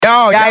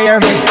Yo, you hear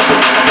me?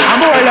 I'm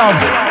more love.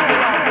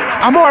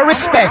 I'm more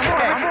respect.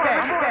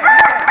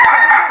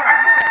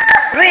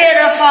 Rain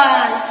a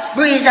fall,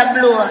 breeze a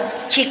blow,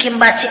 chicken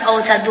batty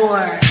out a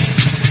door.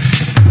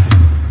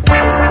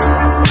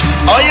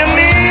 Oh, you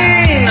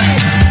mean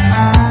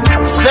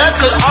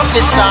circle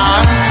officer?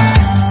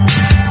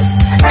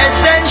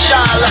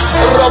 Essential,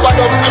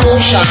 ROBERDUB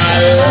crucial.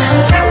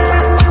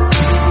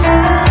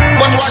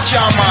 But watch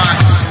your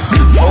man.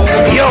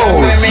 Yo,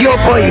 your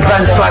boy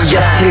Van Swag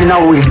just chilling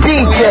now with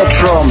DJ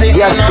Trump.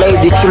 Just play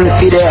the tune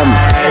for them.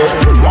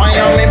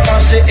 Miami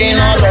pass it in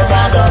a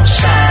ROBERDUB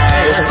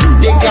style.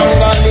 The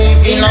ganga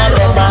league in a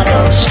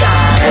ROBERDUB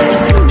style.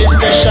 The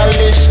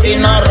specialist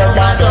in a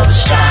ROBERDUB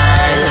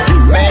style.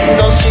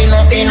 Mendocino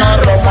in a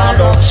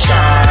ROBERDUB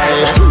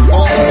style.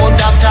 Bongo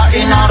Doctor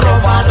in a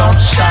ROBERDUB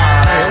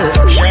style.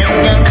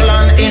 Schengen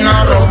Clan in a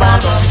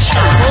ROBERDUB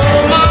style.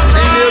 Oh man,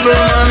 the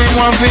man in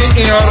one feet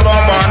in a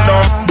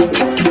ROBERDUB.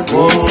 Oh,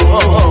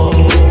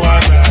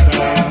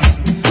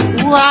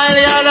 while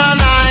the other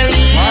night,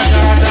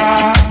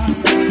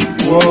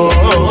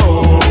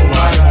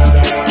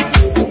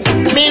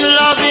 me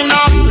loving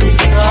up.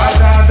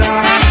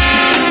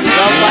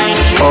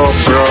 Oh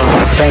bro,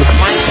 thanks.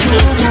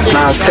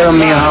 Now tell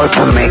me how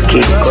to make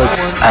it, cause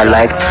I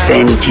like to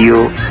send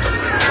you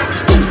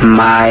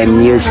my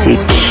music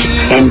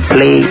and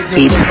play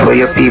it for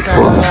your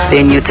people.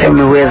 Then you tell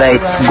me whether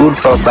it's good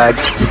or bad,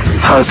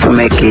 how to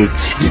make it.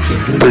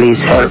 Please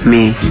help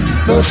me.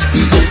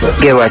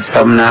 Give us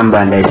some number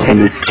and I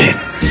send it.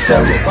 It's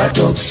a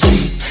ROBERDUB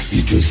sweet.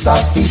 The dress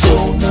of his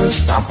owner,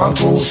 stamp and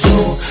go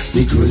slow.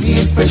 The girl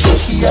ain't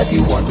precious, she had the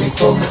one we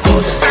come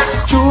first.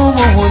 True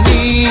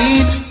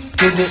need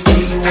to the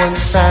A1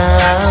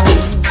 sound.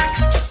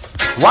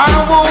 Why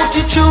won't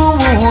you true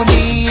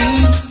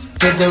need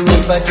to the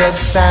ROBERDUB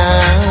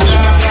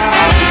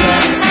sound?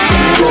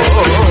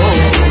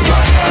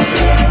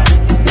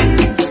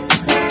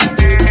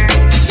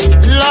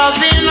 Love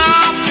in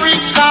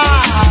Africa,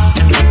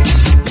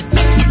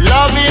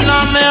 love in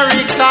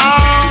America.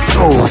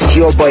 Oh, it's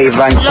your boy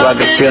Van Swag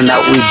chilling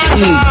out with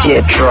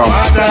DJ Trump.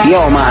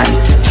 Yo man,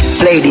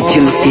 play the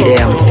tune for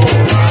them.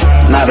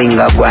 Nothing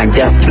up one,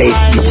 just play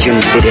the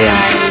tune for them.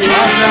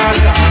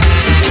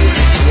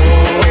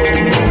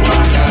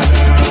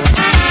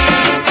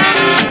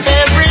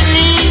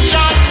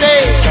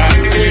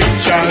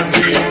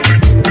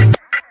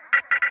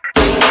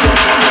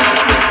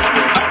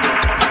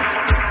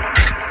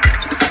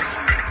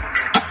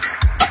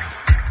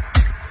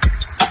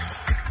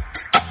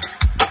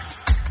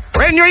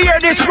 When you hear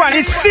this one,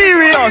 it's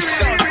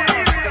serious.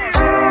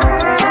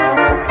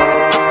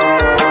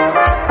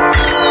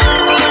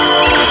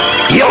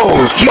 Yo,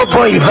 it's your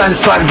boy Van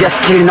Swag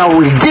just chilling out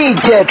with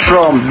DJ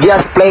Trump.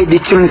 Just play the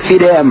tune for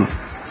them.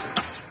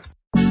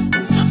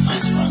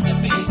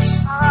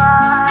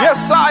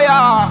 Yes, I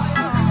am.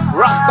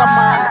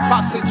 Rastaman,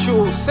 pass it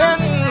through.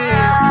 Send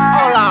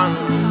Holland.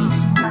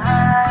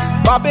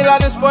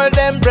 Babylon is spoil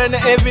them brain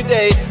every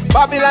day.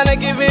 Babylon is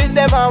giving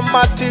them a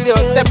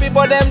material. The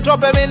people them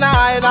drop them in a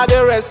high and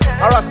the rest.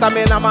 A Rasta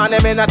man a man,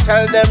 them in a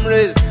tell them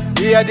raise.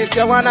 Yeah, this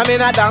year one, I'm in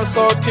a dance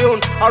so tune.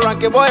 A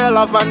ranky boy, I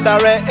love and the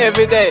red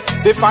every day.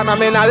 The fan, I'm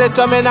in a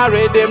little, I'm in a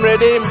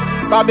redeem.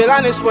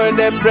 Babylon is spoil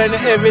them brain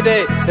every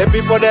day. The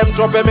people them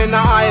drop them in a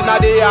high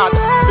and the yard.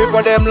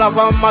 People them love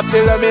and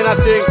material, I'm in a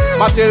thing.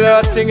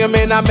 Material thing, I'm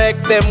in a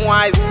make them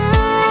wise.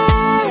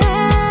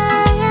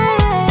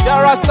 Ja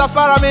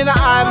Rastafari in the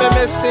eye,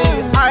 me see.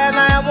 I and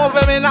I move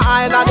him in the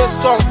eye, and the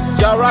strong.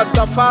 Ja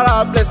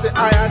Rastafari bless it.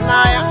 I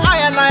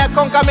and I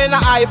conquer me in the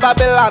eye,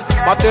 Babylon.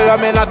 But tell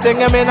them in a thing,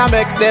 him in a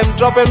make them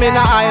drop him in the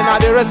eye,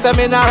 and the rest of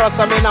them in a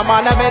Rasta, in a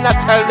man, them in a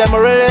tell them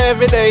really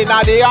every day.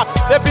 Now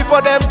the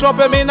people them drop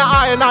him in the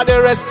eye, and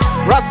the rest.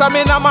 Rasta,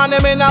 in a man,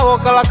 them in a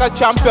walk like a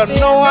champion.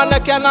 No one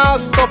can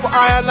stop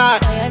I and I.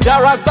 Ja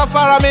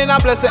Rastafari in a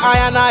bless it.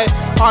 I and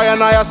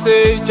I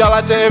say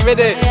Jalata every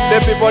day. The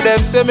people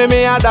them say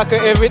me a dark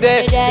every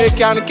day. They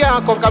can't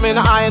come in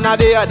the eye and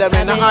the other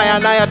in the eye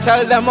and I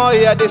tell them oh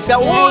yeah they say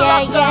when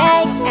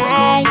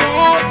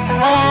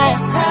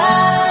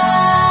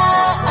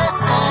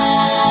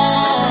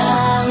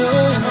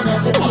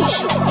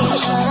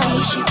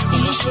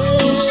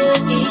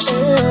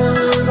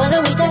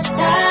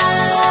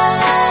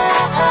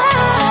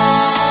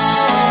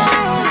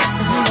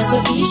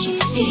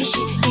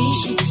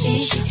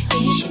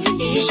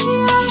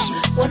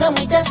I'm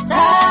with the star,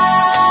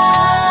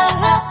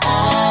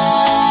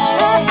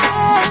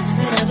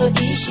 never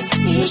issue.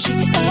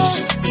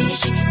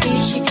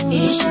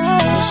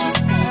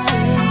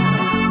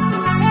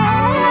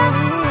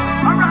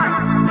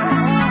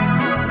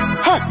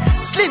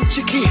 Slim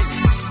Chicky,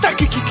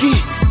 Stacky Kiki,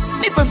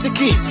 Nipam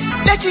Siki,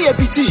 Nachi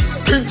Abiti.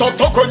 Kinta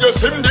toko nye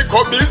simdi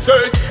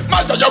kobize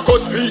Maja ya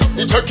kospi,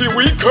 ichaki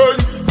weekend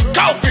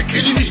Kaufi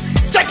kili,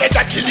 cheke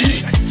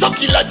chakili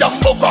Sokila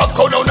jambo kwa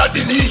kona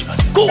unadili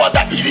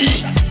Kuwada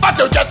ili,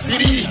 bate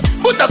ujasiri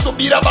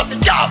Utasubira basi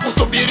kaa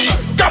usubiri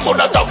Kama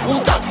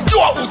unatafuta,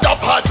 jua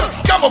utapata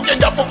Kama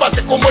ukienda po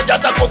basi kumoja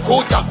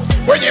atakukuta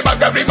Wenye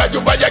magari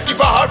majumba ya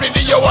kifahari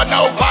ndiyo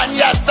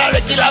wanaofanya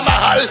stare kila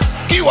mahali.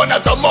 Kiwa na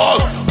tamaa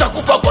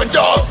takufa kwa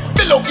njaa,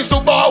 bila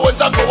ukisuba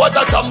wenzako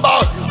watatamba.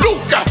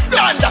 Luka,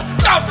 blanda,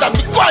 kabla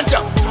mikwanja,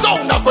 so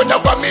unakwenda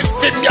kwa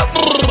mistim ya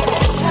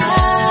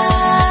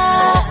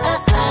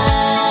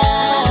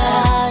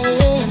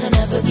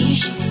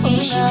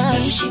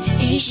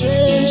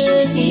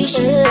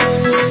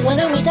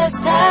Wanna meet a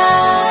star.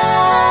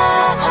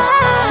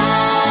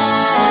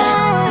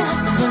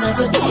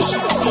 Never ish.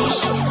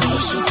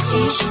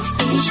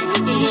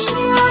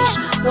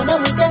 Wanna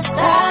meet a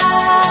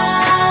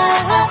star.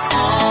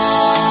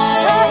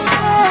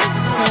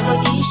 Never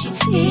ish.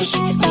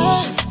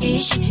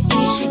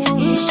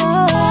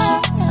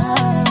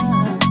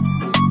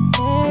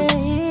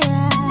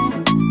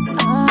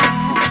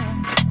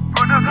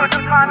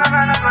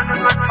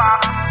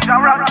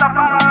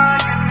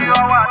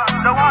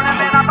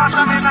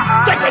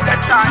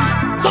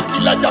 So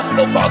kila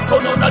jambo kwa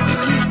kono na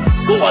dili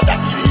kuwa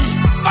dhahiri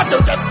acha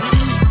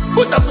ujasiri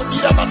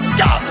utasubira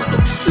masika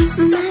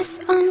usubiri Mass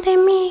on the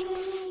mix.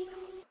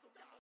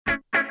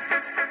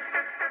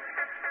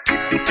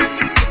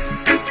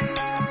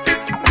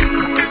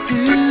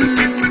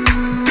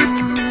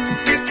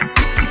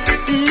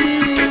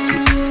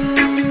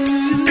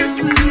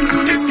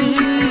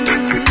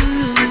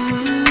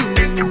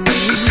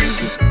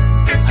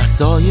 I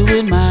saw you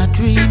in my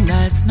dream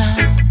last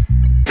night.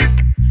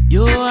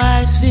 Your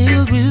eyes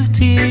filled with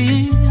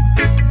tears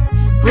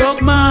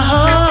broke my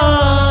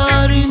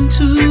heart in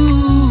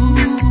two.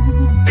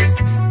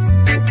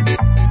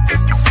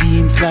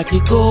 Seems like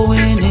you're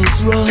going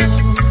is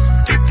rough.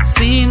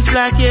 Seems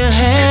like you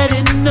had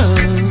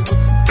enough.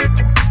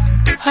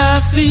 I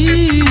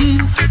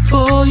feel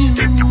for you.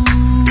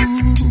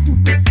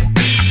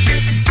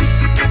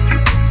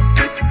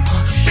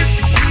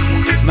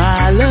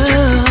 My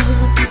love,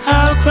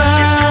 I'll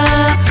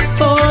cry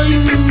for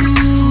you.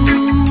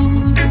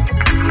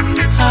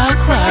 I'll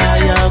cry.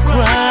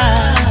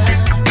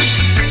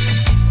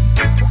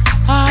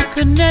 Our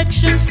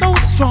connection so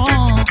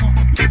strong,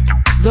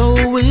 though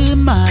we're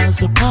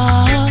miles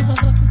apart.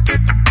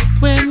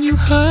 When you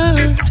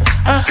hurt,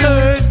 I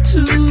hurt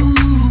too.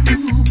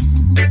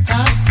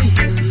 I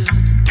feel you.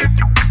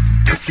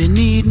 If you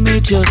need me,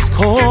 just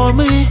call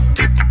me.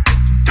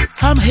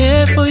 I'm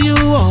here for you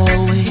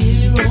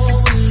always.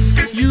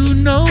 You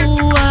know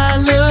I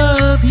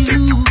love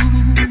you.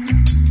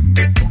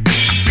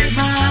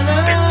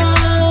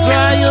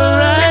 Dry your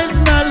eyes,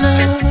 my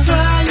love.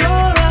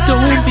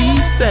 Don't be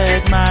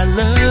sad, my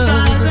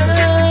love.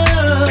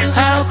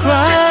 I'll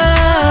cry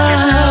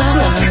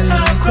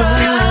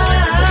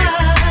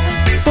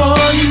for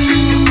you.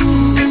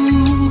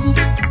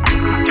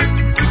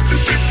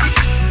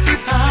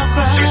 I'll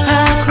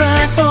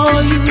cry for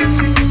you.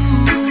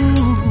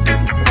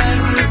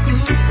 As a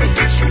good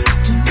friendship,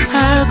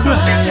 I'll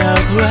cry.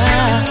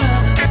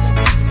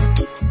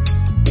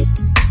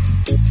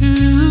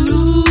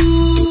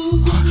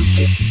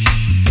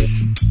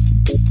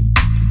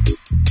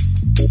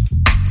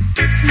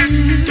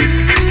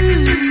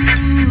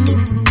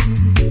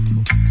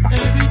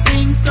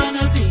 Everything's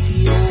gonna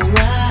be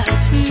alright.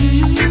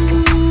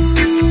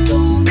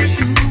 Don't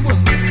you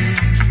worry.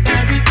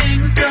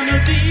 Everything's gonna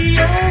be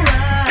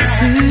alright.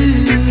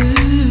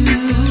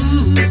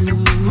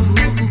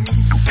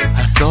 I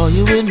saw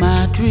you in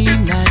my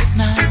dream last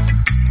night.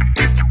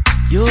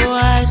 Your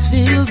eyes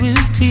filled with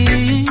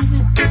tears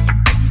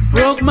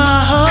broke my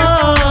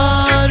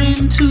heart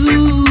in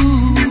two.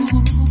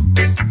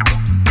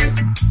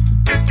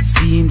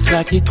 Seems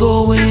like you're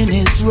going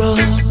is rough.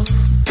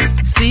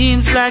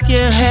 Seems like you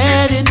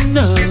had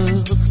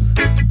enough.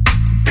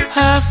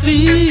 I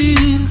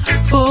feel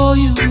for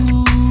you.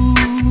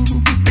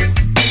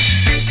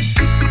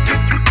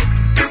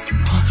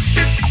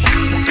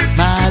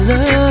 My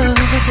love,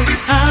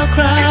 I'll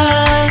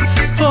cry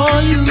for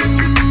you.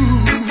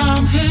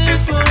 I'm here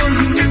for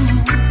you.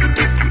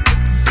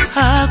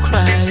 I'll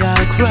cry.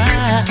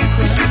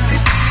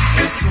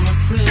 That's what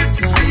friends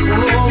are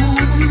for.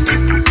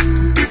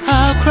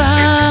 I'll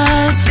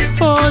cry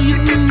for you.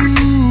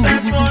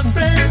 That's what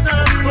friends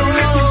are for.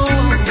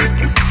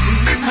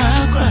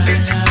 I'll cry.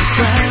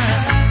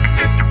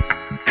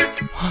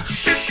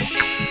 Hush,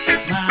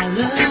 my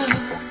love.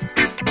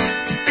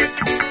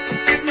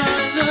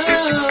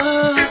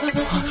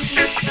 Hush,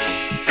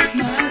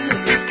 my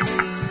love.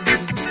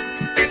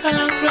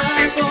 I'll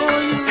cry for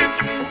you.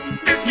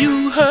 You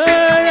hurt, I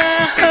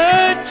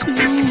hurt too.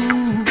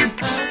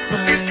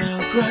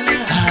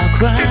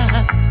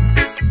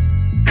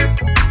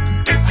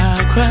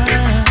 I'll cry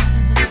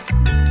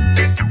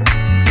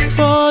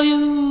for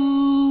you.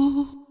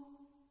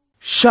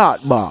 Short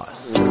Boss,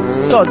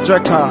 Suds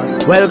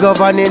Record, Well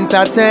Governed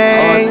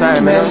Entertainment, all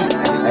time,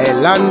 hey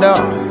Lando,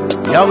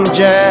 Young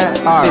J,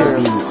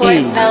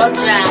 RBE.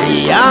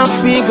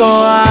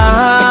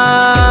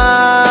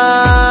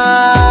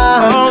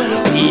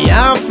 We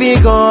have to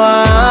go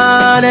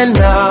on and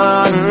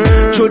on.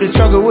 Through the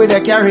struggle with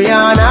the carry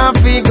on, have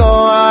to go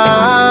on.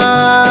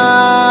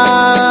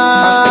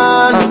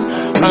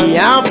 We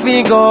have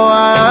to go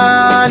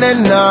on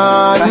and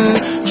on.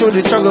 through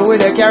the struggle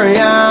with the carry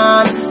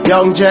on.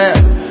 Young Jer,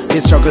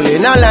 the struggle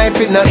in our life,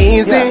 it not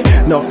easy.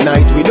 Enough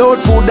night without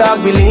food,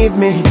 dog, believe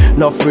me.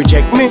 Enough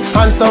reject me,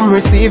 and some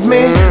receive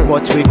me.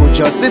 But we could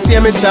just the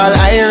same, it's all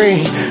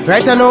irie.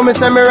 Right I know me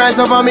say me rise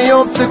over me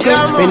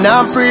obstacle. Me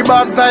not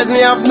pre-baptize,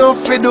 me have no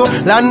fiddle.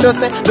 Lando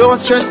say, don't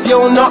stress,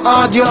 you no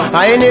argue.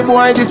 Any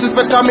boy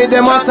disrespect me,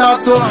 them a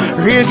talk to.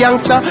 Real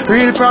gangster,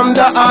 real from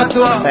the heart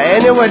to.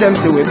 Anyway them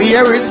see we be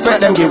a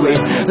respect, them give way.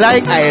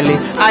 Like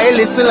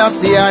Haile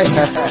Selassie,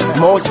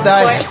 most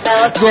I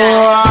go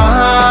on.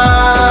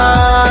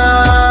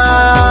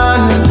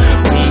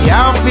 We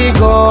have to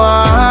go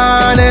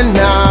on and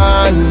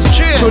on.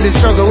 Through the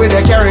struggle with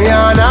the carry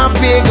on, have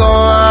to go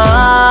on.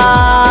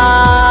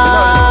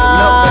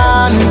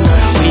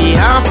 We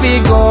have to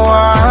go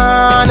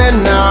on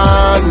and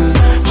on.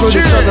 Through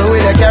the struggle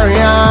with the carry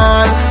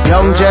on.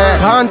 Young Jet,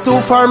 gone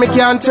too far, me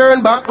can't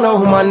turn back now.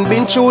 Man,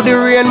 been through the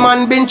rain,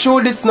 man, been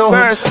through the snow.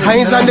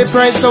 Eyes on the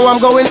price, so I'm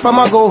going for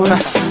my goal.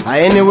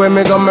 Anywhere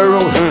me go me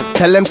road.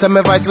 Tell them some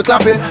my voice be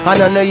clapping,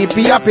 and I know you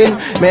be yapping.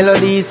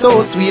 Melody is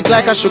so sweet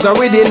like a sugar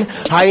within.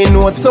 High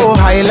note so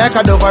high like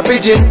a dove or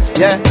pigeon.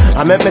 Yeah,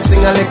 I make me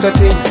sing a little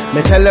thing.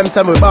 Me tell them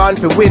some me born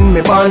for win,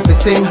 me born for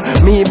sing.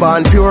 Me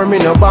born pure, me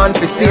no born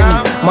for sin.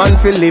 Man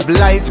for live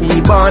life,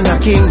 me born a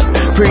king.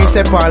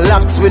 Precept and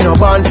locks, we no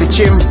born for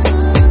chim.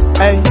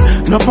 Hey,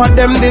 no for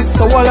them did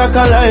so all I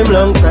can climb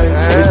long time.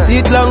 We see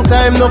it long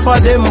time, no for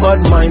them but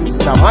mine.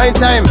 Now my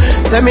time,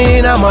 send me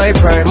in my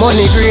prime.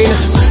 Money green,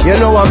 you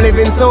know I'm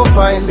living so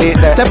fine.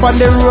 Step on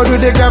the road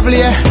with the gravel,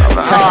 yeah.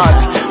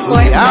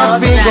 We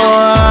have to go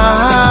on.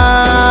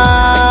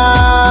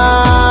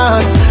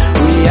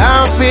 We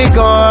have to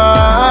go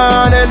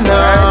on and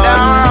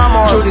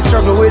on. Through the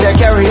struggle with the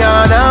carry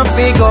on, have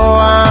to go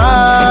on.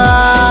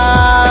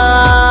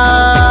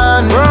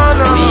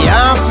 We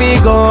have to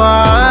go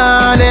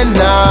on and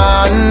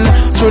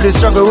on. Through the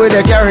struggle with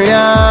the carry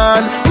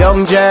on.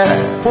 Young Jet,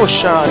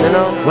 push on, you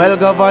know. Well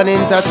governed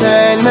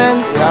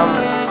entertainment.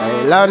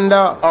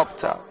 Lando, up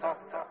top.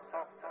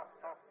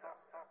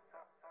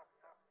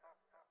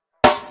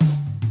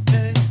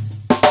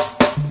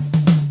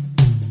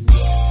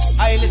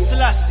 Haile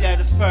Selassie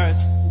the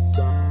first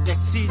is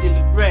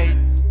exceedingly great.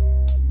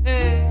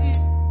 Hey,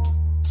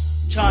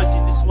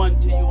 chanting this one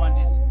to you on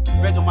this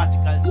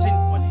reggae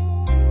symphony.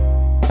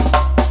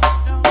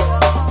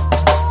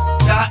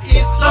 That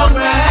is so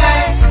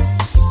great,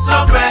 so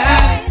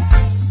great.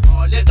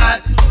 All you got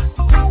to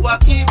do is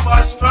keep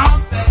our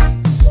strong faith.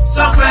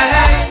 So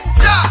great.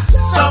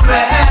 So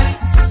great,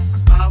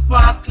 have a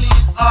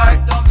clean heart,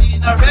 don't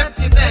mean a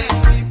reprobate.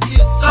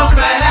 It's so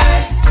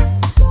great,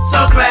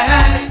 so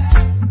great.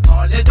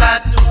 All you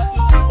got to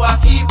do is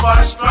keep a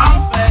strong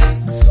faith.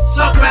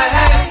 So great,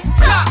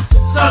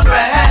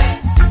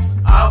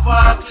 have a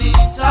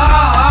clean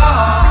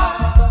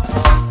heart.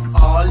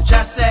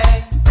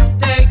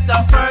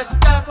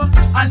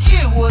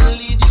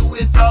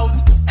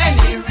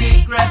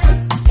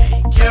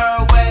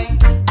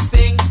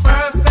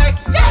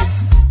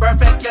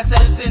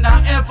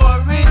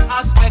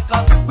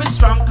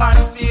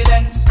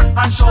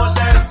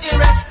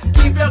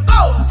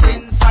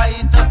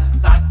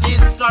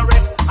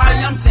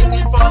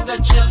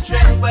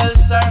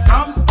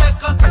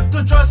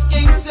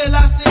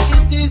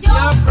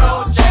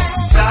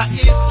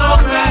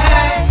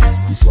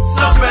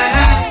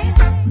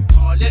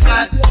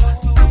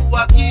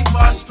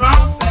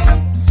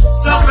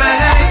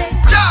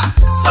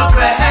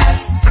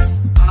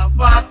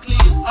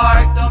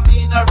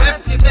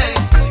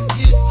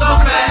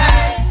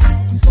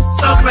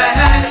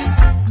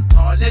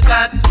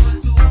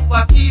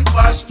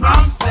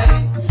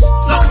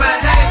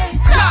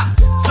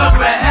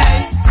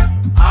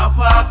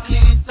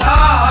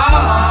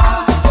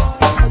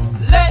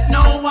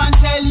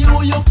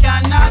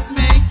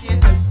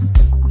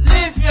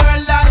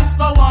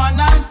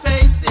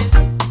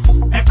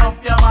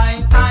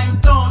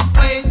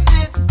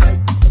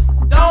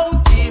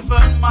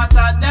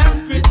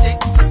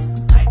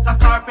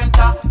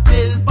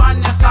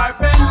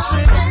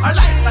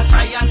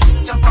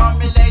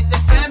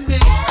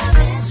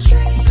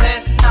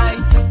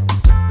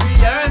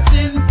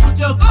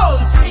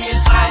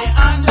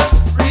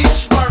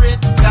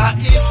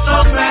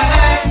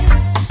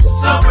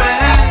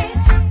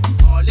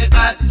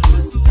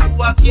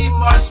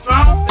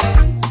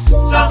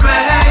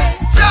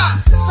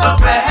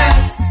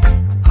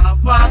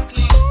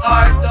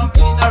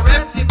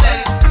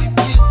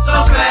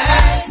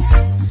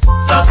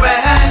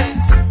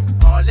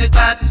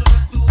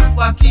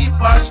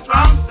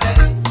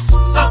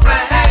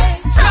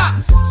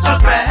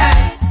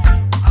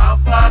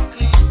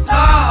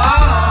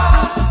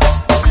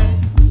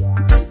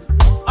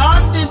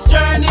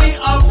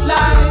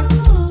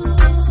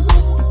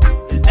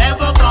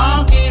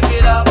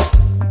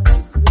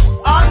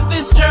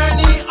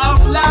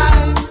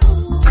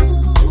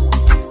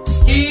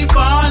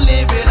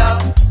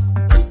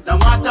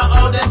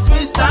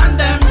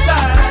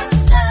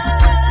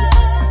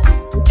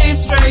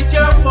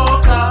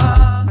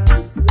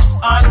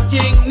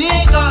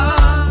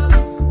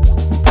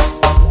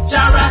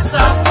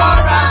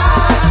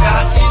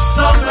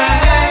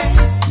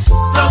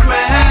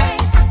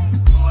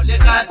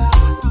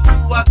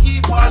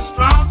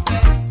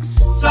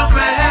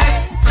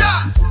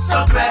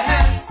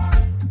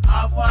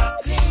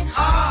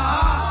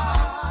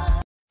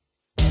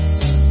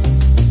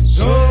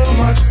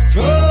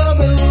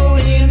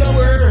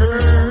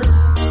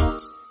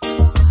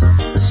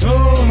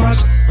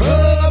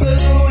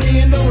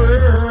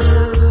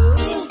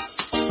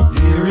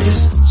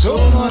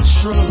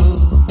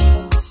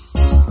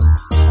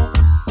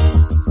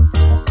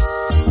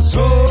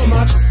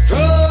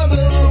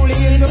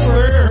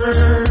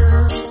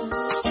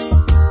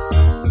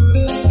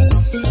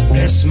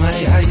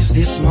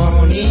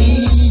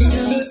 morning.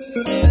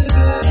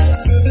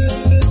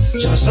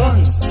 Jason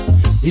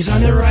is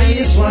on the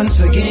rise once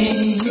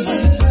again.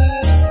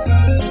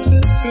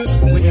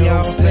 We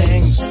all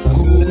things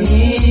going.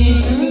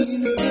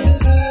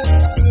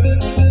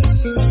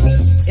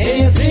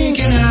 Anything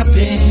can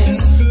happen.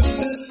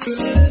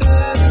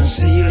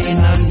 Sailing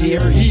on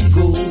their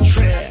ego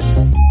track.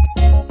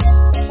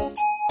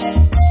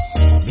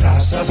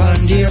 Blast up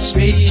on their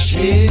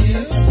spaceship.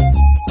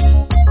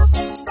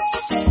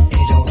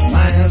 8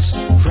 miles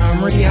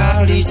from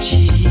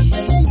reality.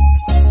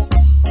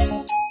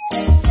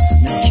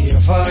 Not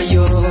care for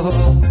you,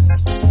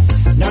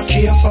 not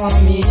care for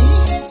me.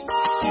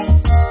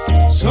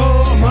 So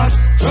much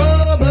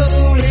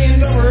trouble in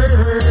the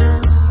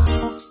world.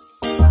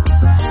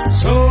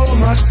 So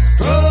much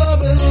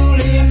trouble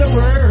in the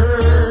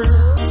world.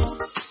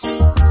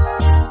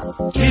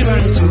 Give a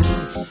little,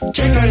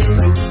 take a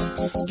little,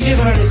 give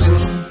a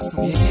little,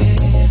 yeah.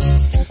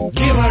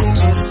 Give a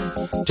little,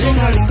 take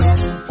a little,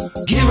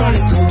 give a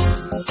little.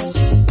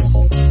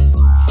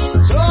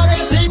 So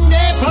they think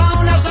they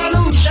found a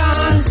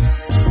solution,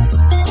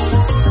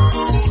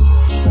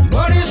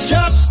 but it's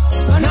just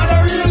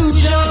another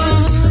illusion.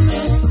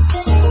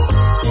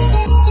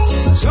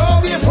 So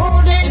before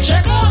they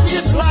check out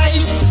this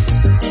life,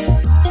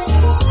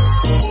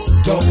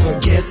 don't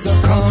forget the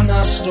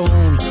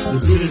cornerstone the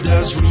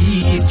builders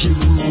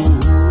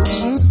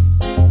refuse.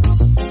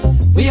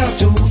 We have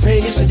to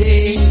face the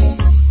day,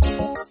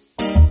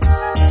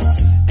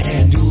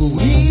 and do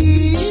we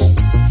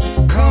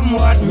come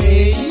what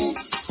may?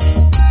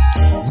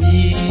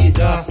 We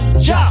the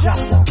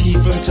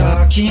people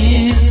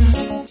talking.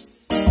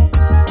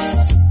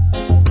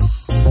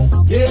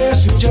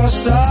 Yes, we're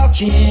just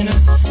talking.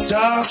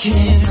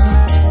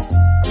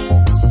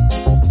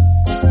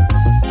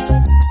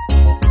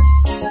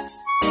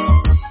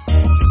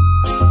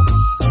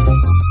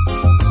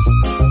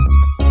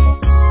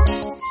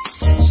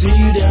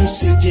 See them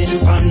sitting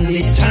on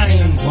the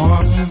time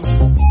bomb.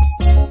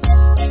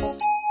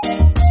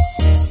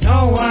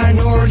 Now I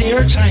know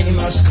their time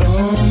has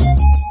come.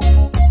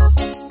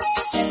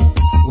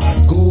 What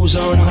goes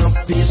on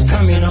up is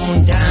coming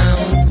on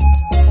down.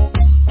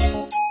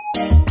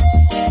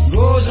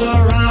 Goes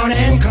around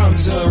and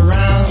comes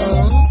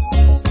around.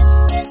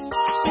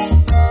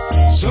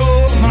 So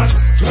much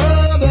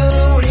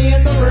trouble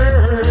in the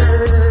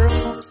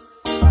world.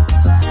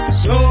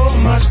 So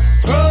much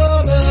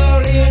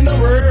trouble in the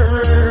world.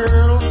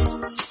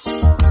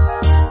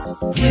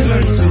 Give a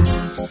little,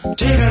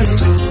 take a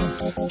little,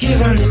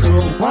 give a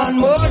little, one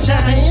more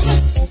time.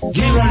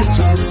 Give a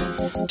little,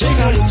 take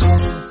a little,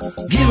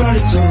 give a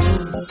little.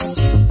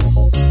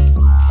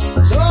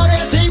 So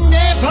they think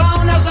they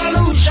found a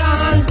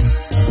solution,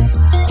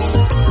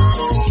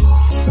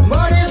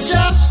 but it's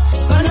just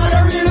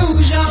another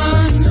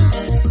illusion.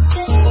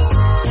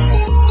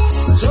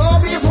 So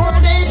before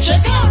they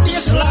check out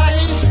this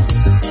life,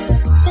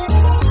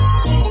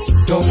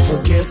 don't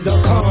forget the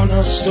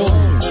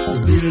cornerstone the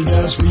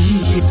builders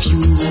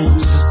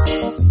refuse.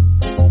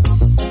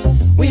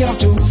 We have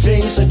to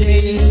face a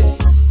day,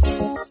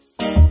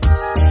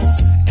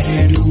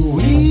 and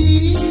we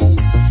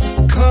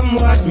come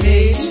what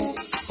may.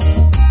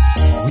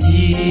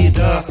 We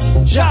the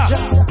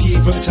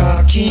people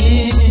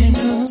talking.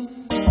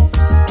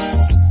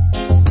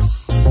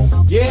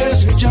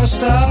 Yes, we're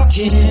just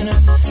talking.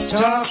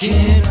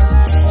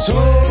 So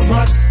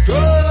much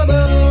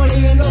trouble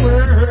in the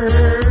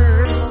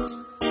world.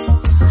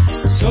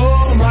 So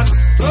much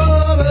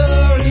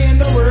trouble in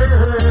the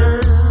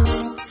world.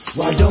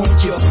 Why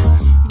don't you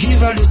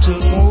give a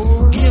little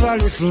more, give a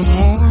little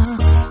more,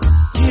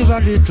 give a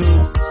little.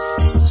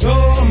 So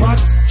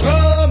much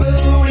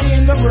trouble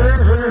in the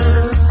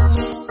world.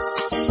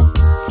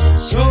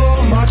 So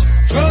much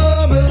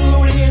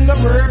trouble in the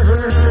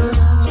world.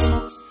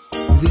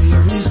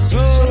 There is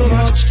so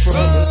much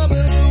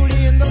trouble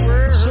in the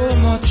world.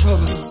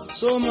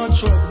 So much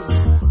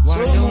trouble. Why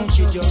don't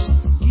you just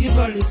give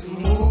a little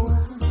more?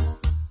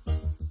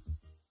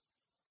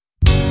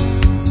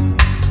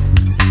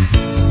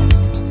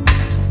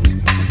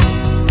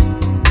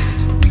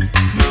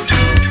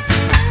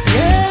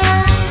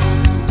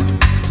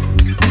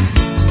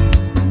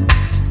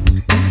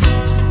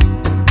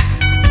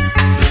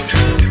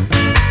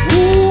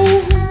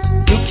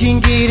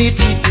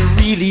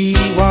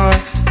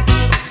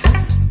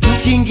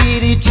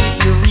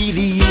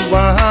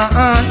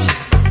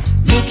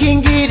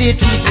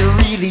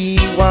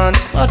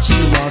 But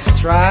you must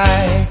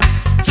try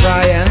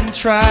and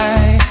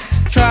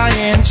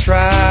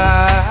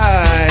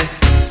try.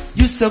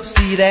 You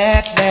succeed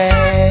at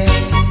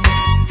last.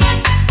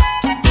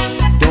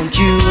 Don't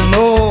you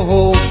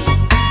know?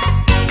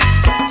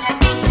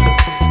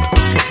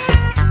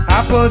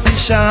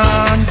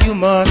 Opposition you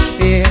must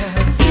fear.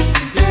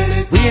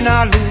 Win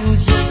or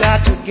lose, you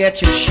got to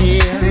get your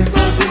share.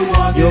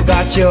 You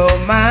got your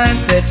mind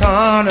set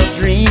on a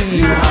dream.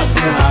 You have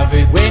to have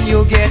it. When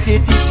you get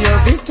it, it's your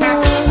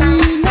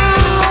victory.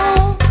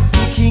 Now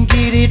you can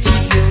get it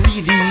if you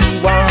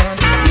really want.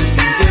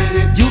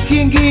 You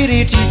can get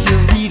it if you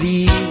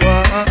really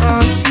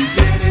want.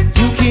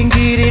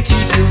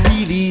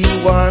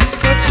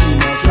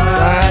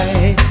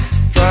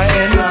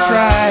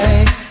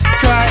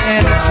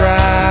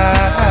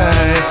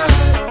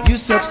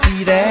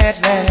 succeed at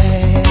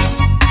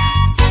last.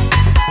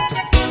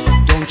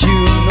 Don't you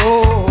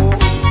know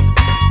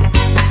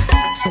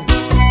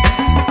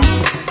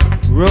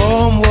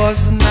Rome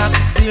was not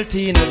built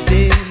in a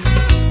day.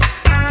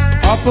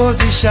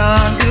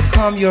 Opposition will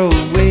come your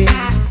way,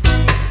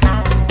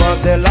 but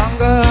the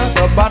longer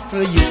the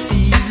battle you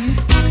see,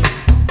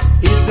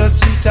 is the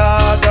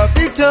sweeter the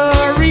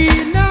victory.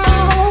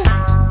 Now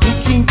you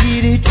can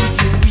get it if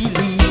you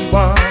really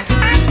want.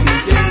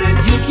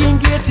 You can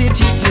get it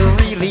if you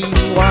really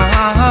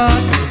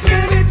want.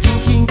 You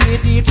can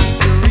get it if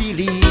you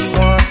really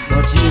want,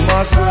 but you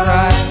must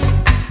try,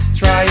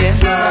 try and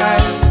try,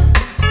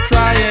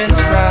 try and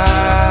try.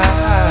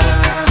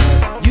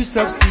 You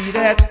succeed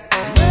at.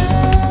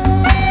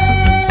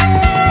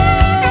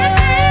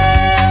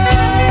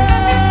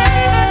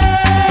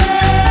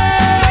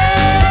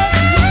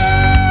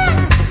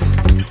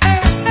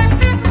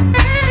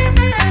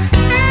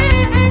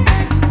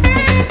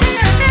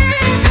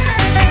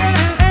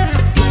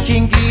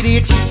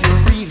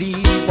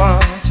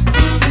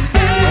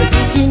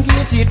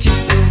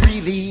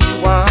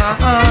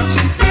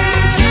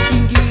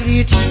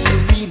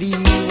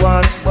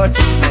 But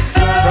you must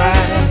try,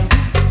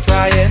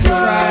 try and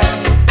try,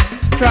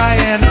 try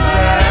and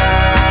try.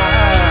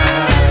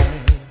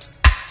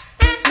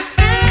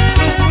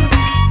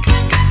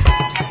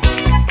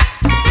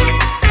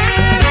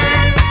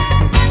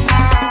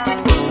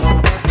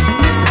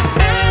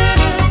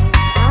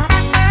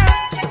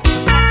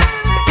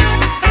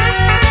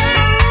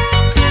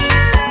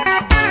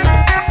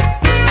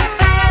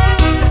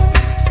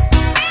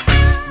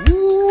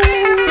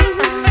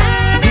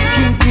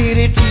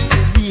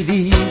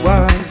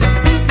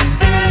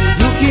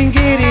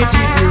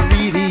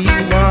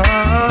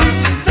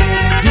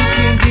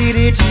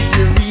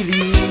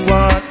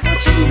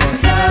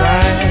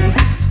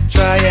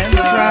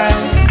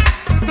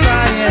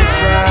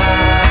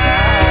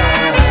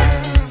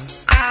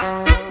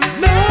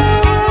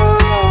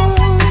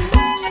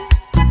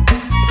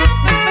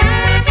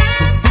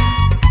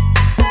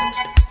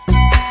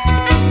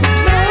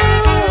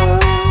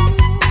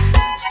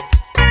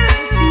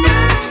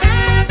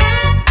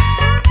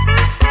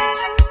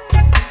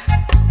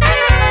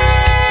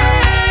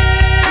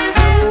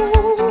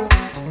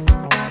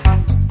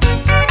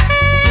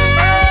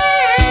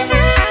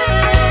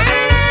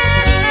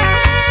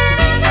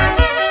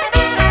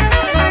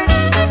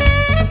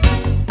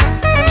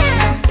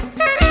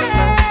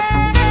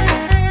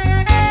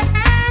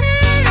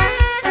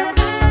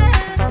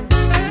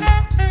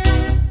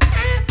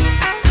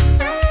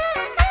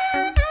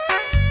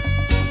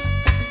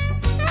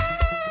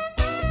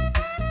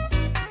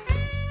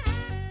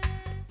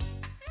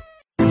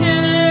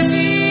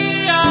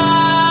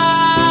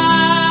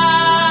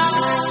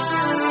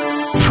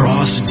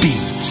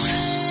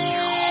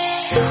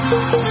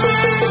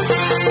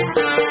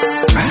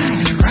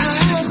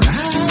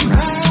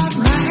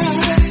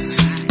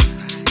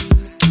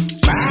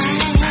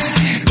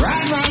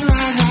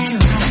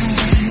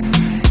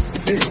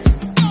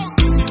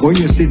 Or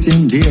you're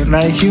sitting there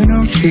like you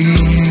don't care,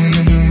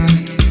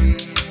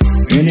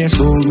 and there's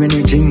so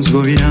many things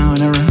going on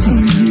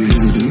around you.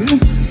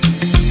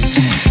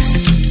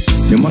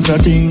 You must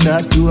have think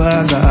that you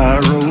are a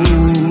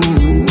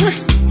road.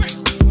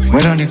 Why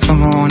don't you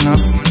come on up,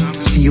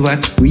 see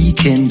what we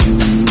can do?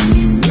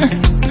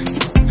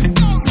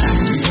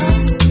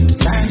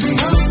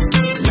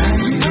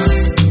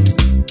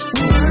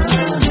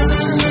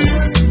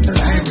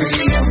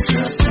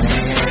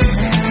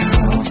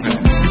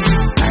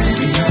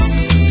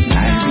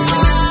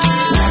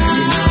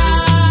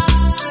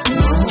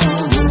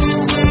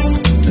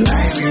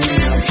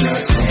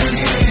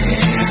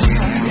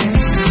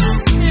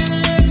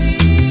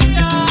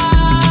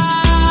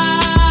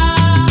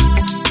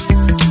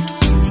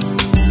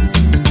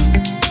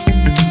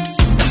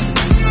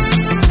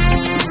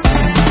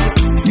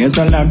 There's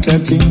a lot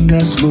of things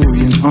that's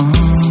going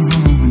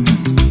on,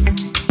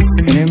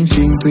 and them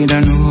think we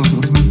don't know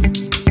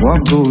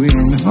what's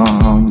going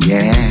on,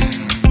 yeah.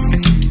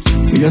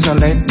 We just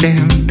let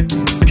them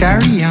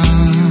carry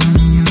on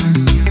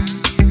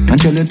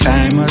until the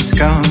time has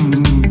come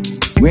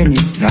when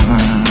it's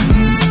done.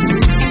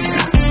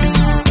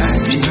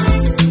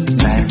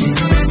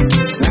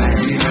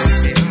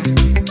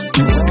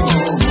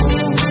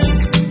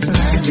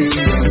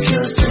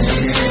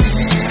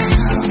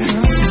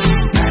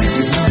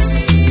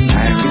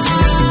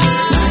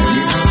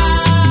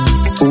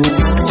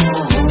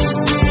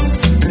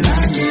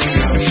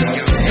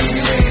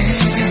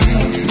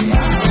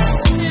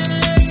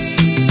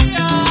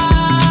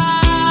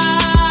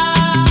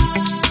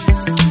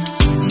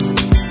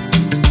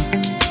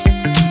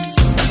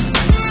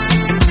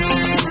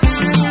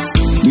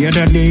 The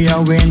other day I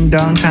went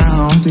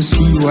downtown to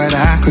see what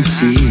I could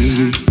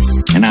see,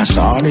 and I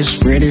saw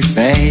this pretty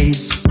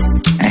face.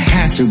 I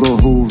had to go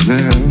over,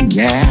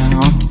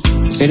 yeah.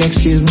 Said,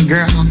 excuse me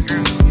girl,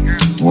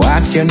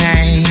 what's your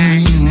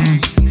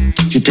name?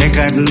 She take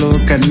a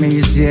look at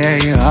me,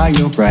 say, are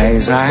you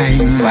prize?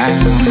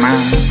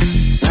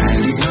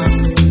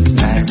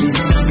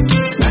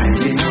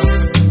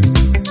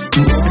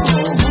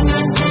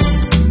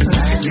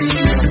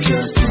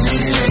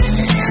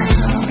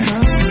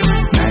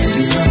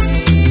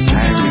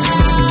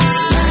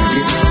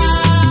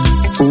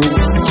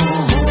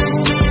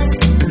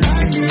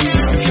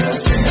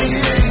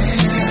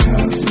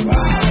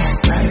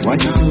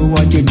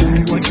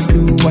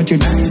 what you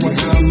do,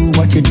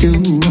 what you do,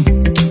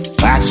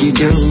 what you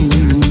do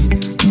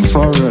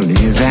for a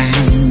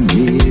living,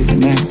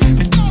 yeah.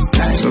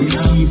 So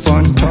keep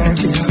on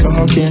talking,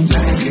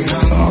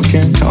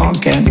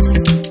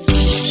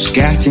 it's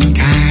getting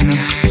kind of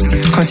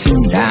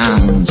cutting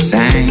down,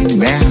 saying,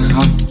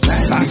 well,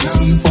 I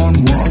keep on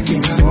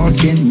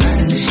walking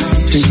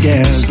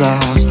together.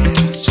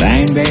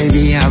 Saying,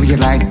 baby, how would you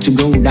like to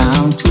go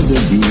down to the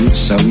beach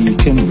so we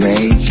can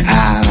rage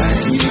out?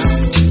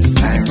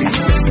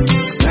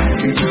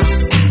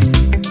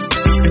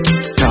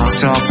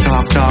 Talk.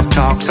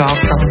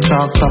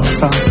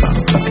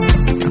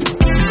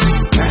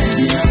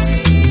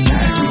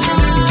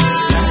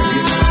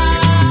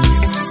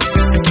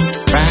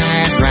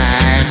 Right.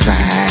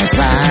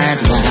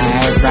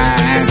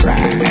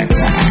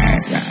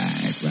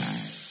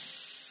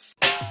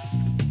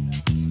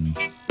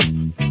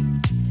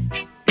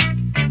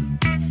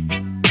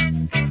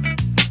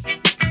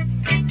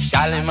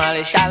 Shally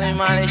Molly, Shally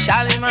Molly,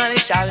 Shally Molly,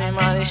 Shally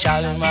Molly,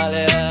 Shally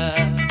Molly.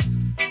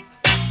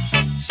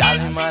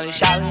 Shally Molly,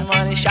 Shally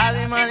Molly,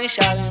 Shally Molly,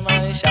 Shally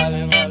Molly,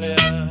 Shally Molly.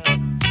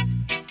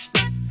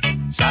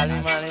 Shally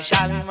Molly,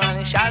 Shally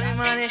Molly, Shally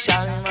Molly,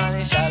 Shally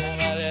Molly, Shally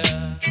Molly.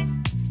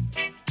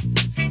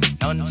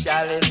 None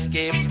shall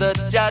escape the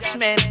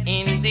judgment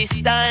in this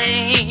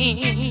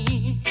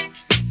time.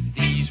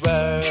 These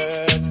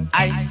words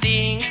I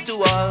sing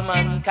to all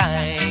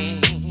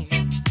mankind.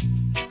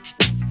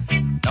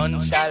 None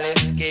shall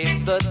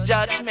escape the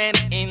judgment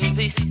in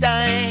this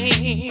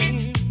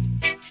time.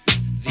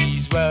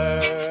 These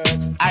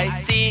words I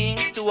sing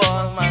to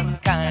all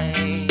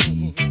mankind.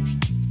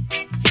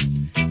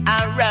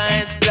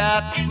 Arise,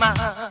 black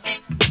man,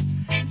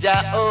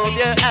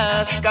 Jehovah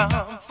has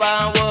come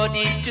forward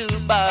into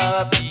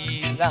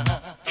Babylon.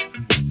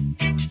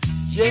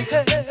 Yeah,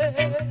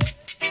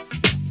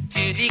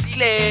 to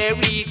declare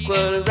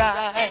equal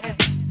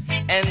rights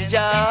and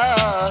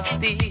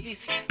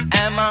justice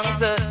among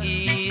the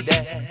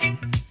heathen.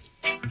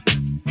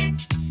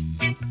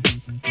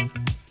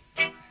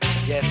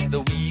 Yes,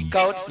 the weak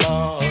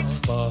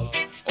must fall,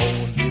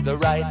 only the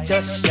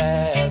righteous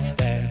shall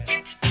stand.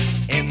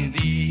 In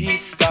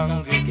this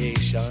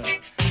congregation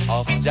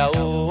of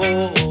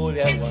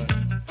Jehovah One,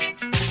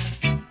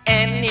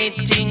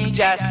 anything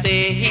just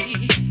say,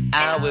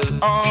 I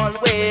will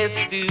always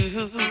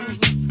do.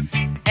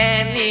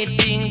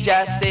 Anything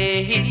just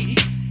say,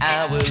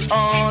 I will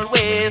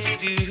always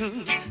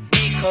do,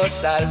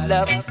 because I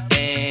love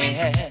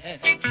them.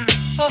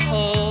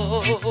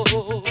 Oh,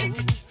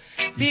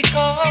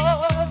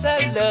 because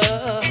I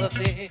love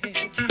him.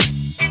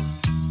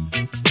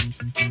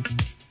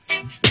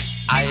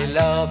 I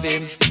love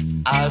him,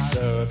 I'll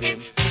serve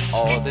him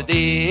all the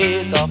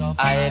days of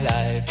my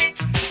life.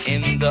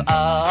 In the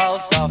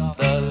house of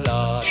the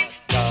Lord,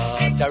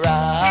 God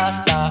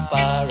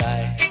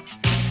Rastafari.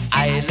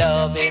 I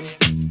love him,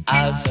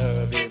 I'll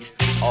serve him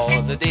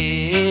all the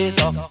days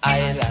of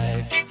my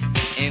life.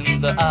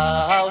 In the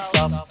house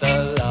of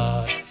the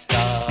Lord,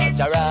 God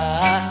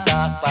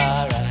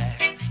Rastafari.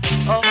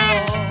 Oh,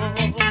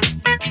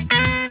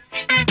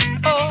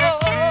 oh, oh.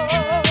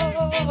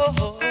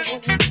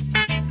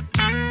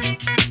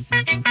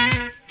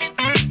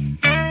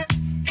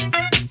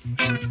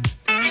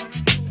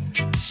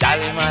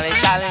 Shally Molly,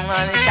 Shally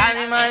Molly,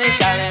 Shally Molly,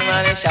 Shally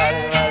Molly,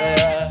 Shally Molly.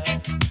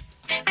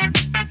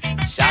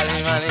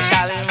 Shally Molly,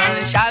 Shally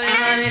Molly, Shally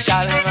Molly,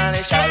 Shally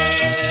Molly, Shally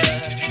Molly.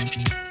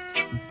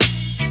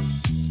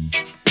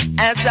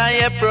 As I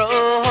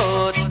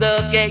approach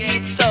the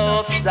gates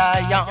of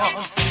Zion,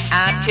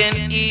 I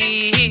can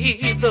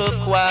hear the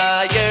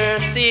choir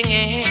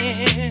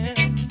singing.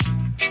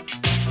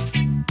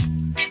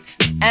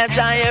 As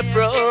I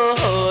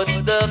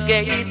approach the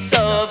gates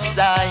of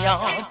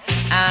Zion,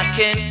 I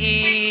can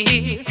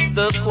hear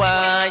the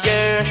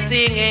choir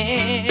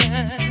singing.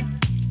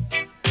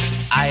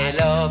 I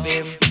love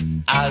him,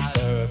 I'll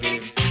serve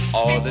him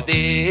all the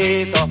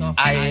days of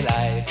my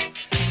life.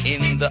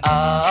 In the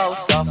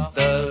house of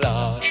the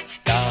Lord,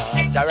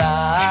 God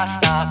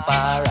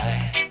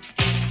Rastafari.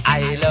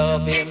 I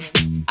love him,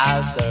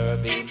 I'll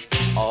serve him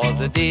all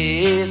the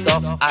days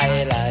of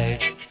my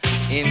life.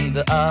 In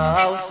the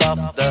house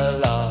of the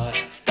Lord,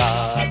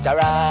 God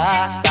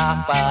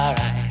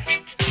Rastafari.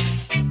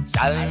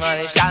 Shally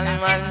Molly, Shally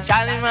Man,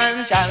 Shally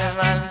Man, Shally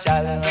Man,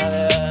 Shally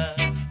Man.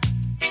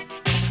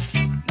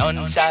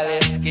 None shall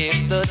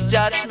escape the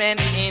judgment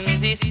in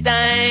this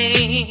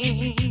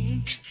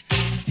time.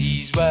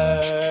 These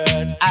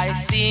words I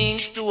sing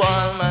to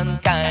all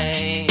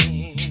mankind.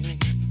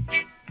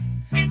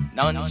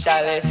 None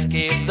shall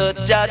escape the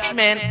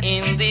judgment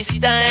in this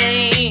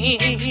time.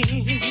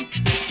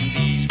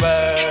 These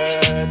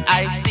words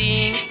I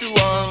sing to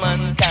all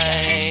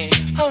mankind.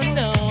 Oh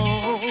no,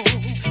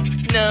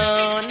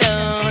 no,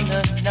 no,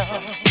 no, no,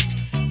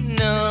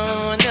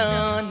 no,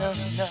 no, no,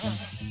 no.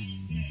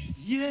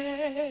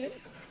 Yeah.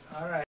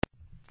 All right.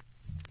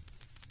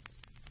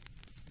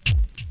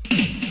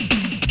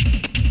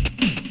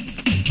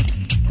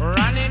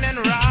 Running and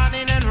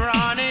running and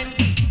running,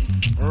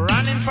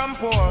 running from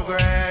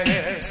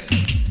progress.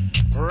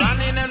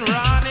 Running and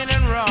running.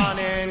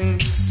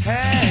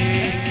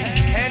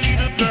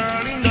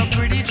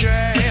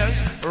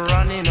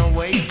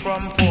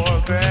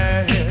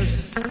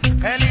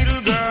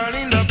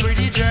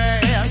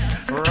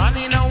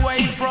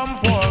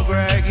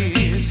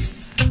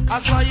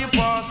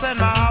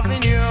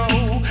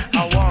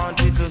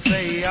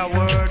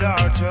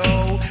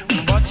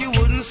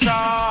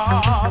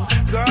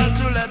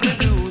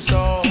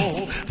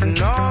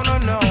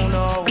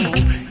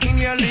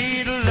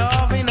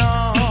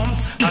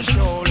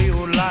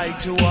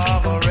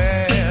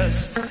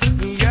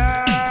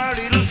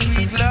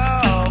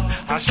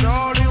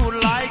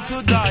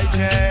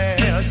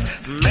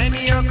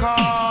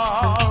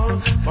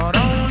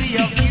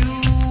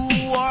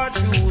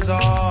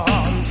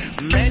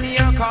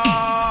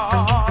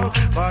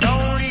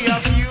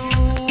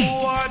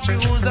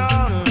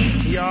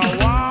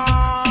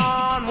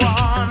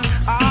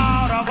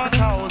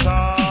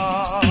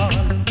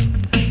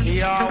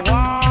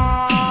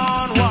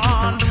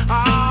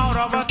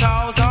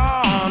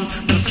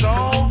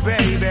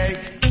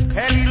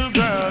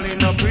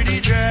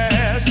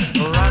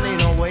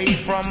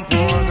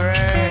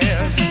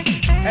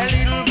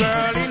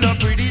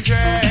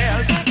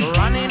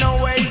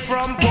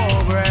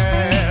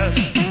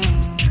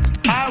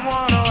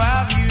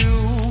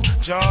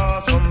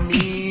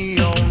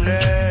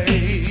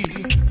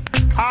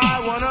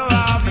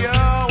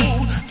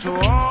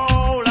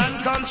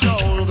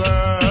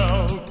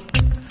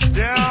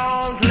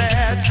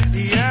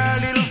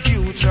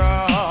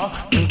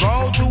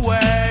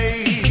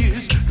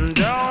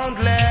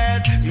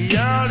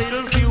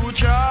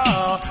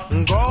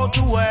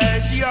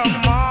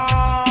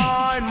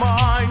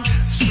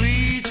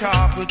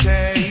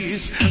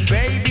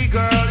 Baby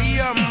girl,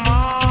 you're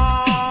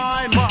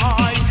my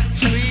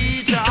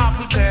sweet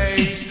apple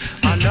taste.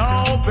 I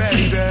know,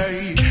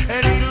 baby,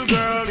 a little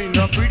girl in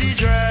a pretty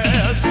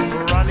dress,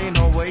 running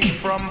away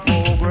from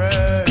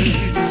progress.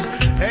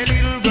 A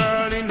little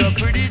girl in a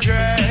pretty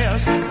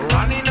dress,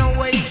 running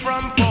away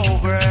from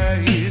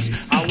progress.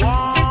 I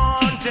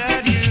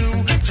wanted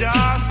you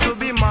just to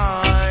be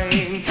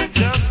mine,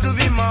 just to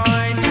be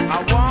mine. I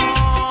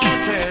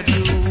wanted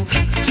you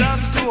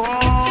just to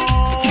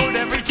hold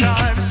every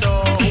time. So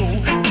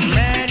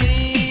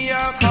many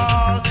are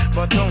called,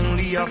 but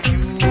only a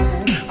few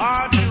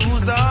are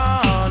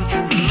chosen.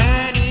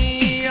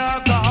 Many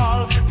are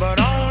called, but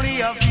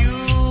only a few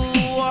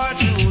are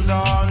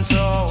chosen.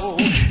 So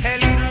a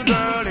little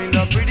girl in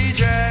a pretty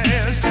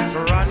dress,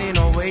 running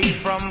away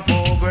from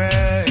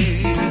progress.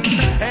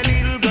 A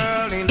little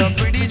girl in a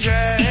pretty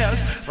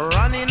dress,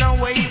 running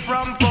away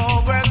from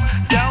progress.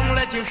 Don't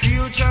let your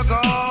future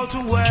go to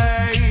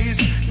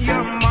waste.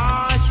 You're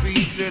my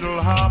sweet little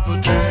apple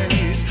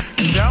taste.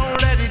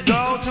 Don't let it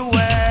go to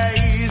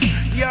waste.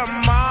 You're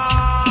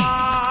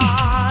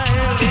my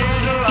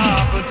little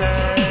apple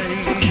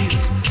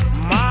taste.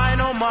 Mine,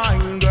 oh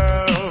mine,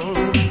 girl.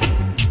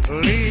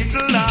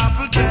 Little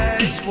apple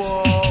taste,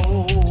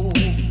 whoa.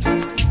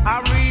 I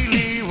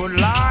really would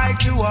like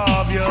to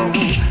have you,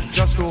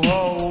 just to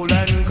hold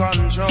and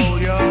control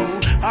you.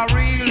 I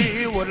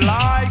really would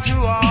like to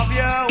have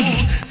you,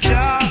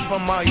 just for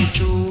my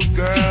suit,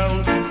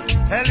 girl.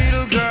 A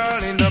little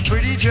girl in the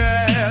pretty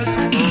dress,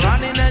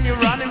 running and you're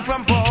running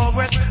from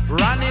progress,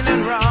 running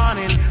and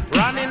running,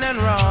 running and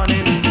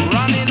running,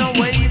 running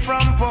away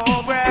from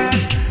progress.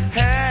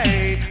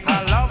 Hey,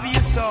 I love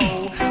you so,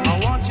 I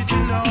want you to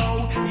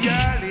know,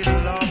 your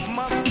little love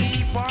must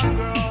keep on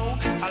grow.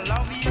 I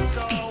love you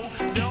so,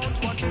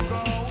 don't want to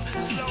go.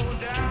 Slow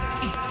down,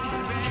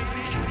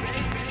 baby,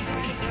 baby,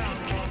 slow down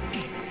for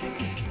me.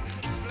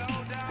 Slow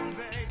down,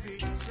 baby,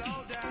 slow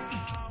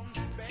down,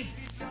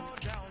 baby, slow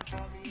down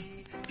for me.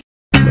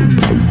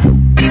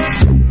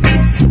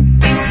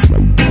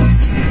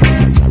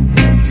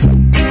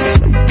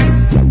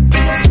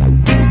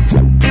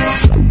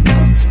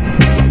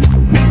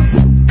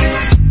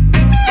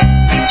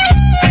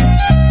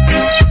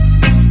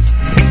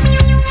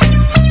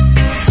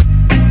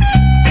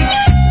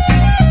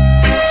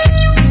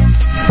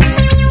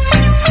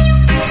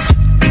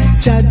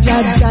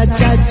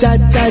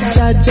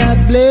 Jah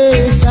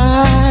bless I.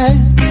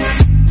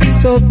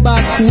 So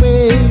back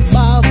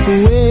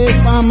away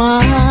from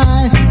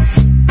I.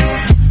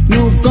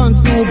 No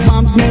guns, no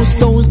bombs, no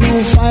stones,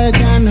 no fire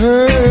can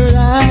hurt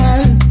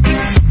I.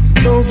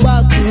 So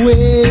back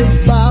away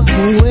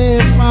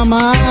from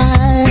I.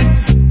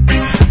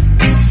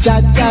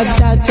 Jah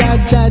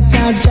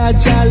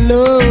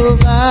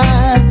love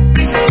I.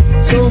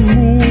 So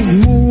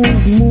move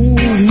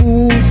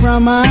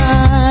from I.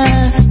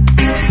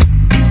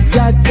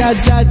 Jah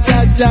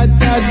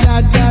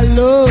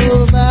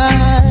love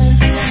I.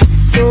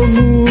 So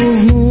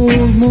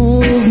move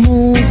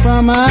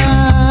from I.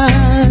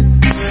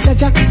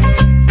 Jah.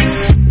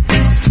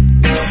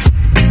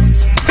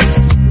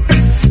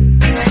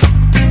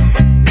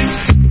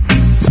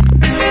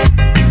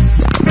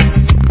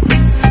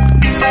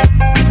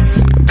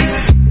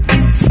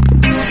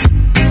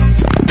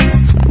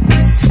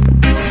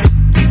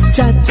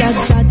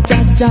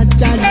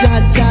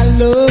 Jah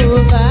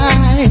love I.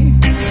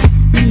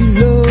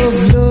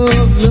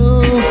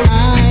 Love I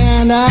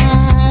and I.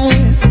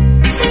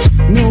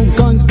 No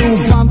guns, no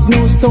bombs,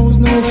 no stones,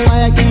 no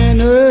fire can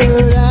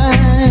hurt I.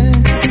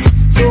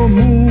 So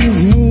move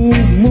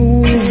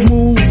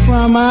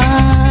from I.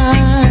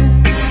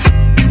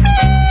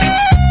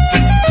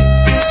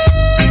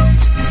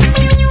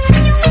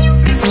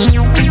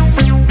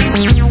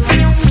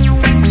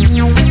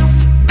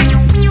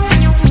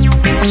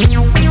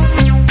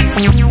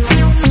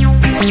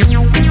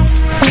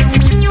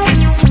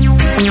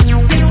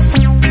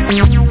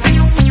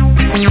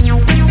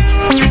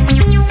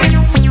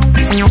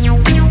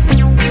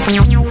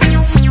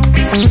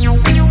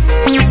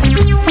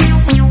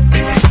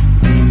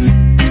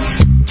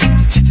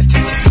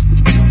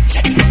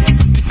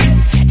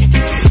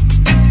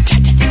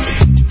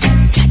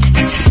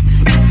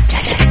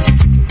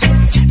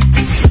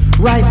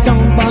 Right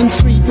down Bond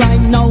Street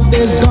right now,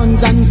 there's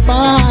guns and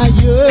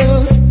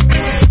fire.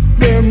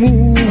 They're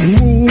moving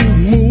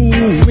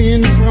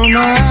from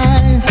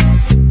I.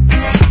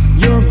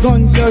 Your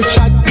gun, your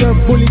shot, your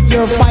bullet,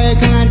 your fire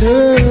can't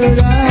hurt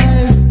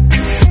us.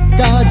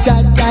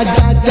 Jah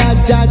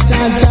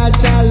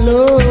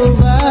love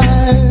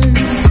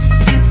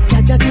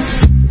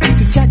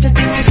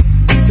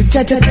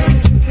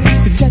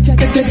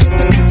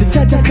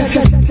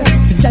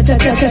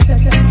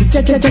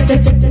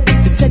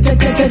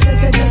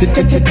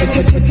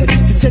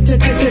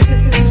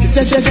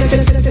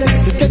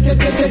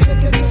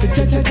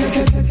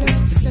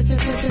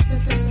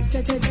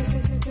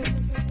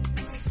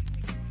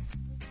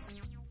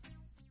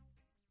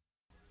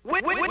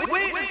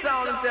Wait the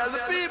sound and tell the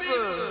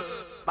people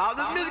about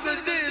the musical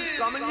dish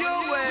coming your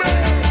way.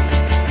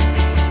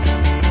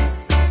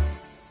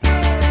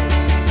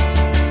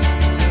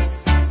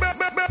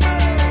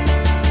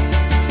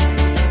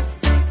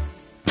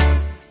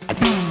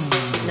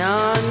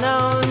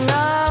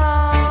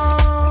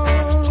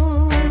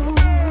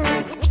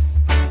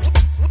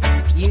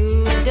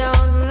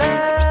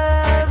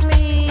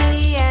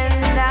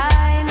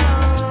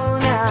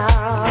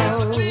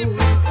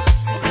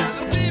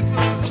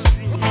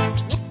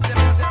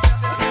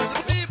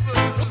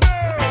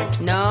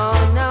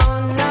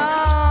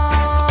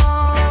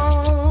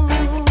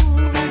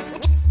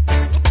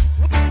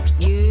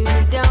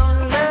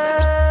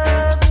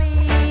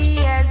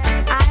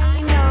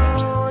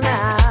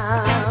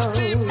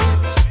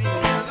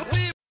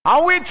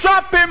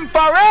 trap him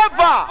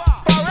forever.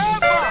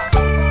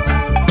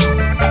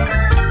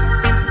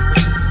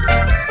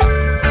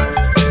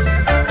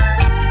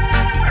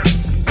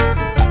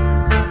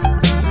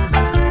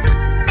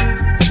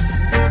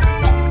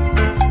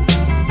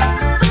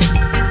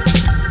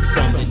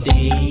 From the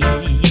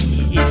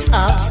days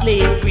of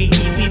slavery,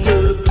 we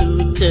were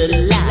put to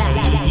life.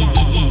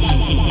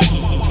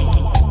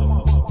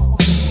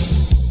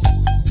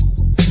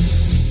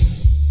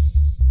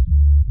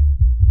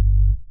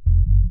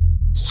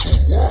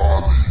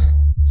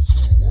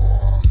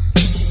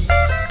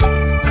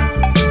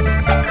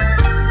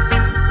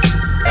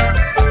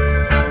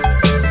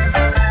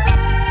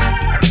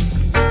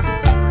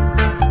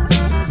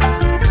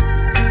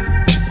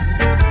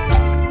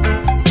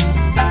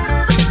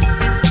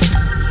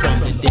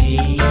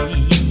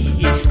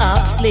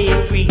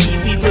 Slavery,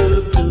 we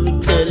were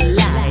put to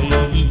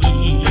lies.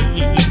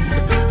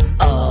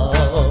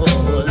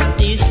 All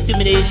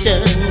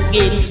discrimination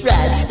against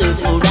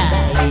Rastafari.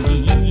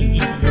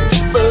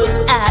 But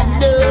I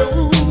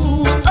know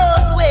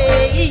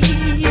always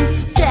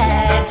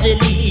Jah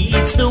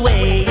leads the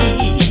way,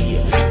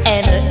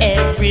 and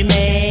every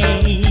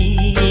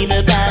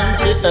man bound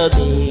to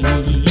obey.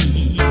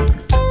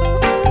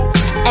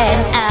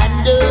 And I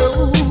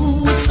know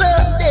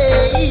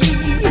someday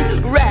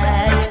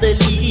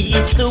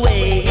leads the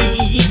way,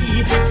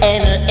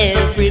 and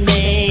every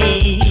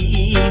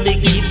man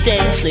give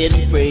thanks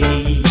and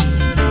praise.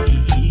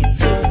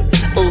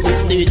 Oh,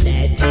 Mr.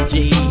 Natty J,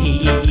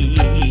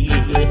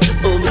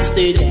 oh,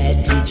 Mr.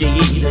 Natty J,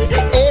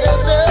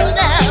 hello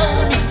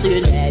now, Mr.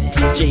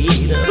 Natty J,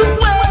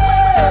 whoa,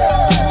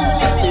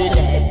 Mr.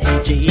 Natty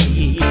J.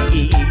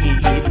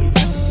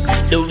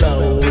 The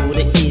road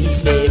is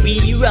very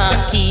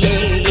rocky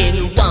and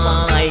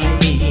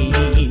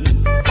winding.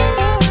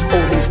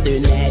 Oh, Mr.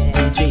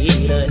 Natty J,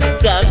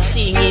 come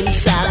singing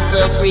songs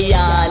of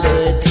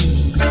reality.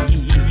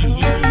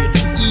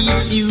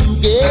 If you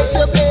get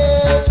up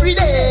every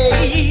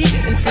day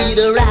and see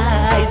the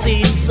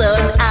rising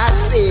sun, I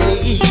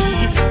say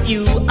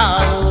you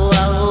all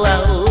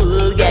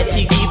get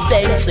to give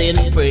thanks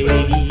and praise.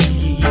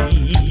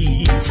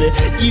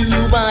 You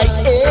might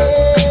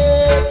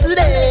end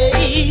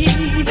today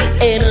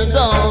and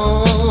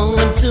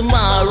gone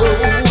tomorrow,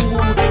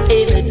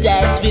 and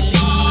that will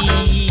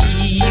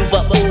leave a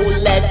whole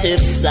lot of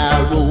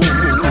sorrow.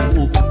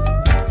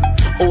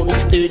 Oh,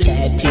 Mr.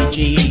 Natty J,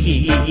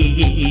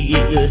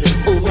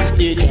 oh,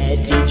 Mr.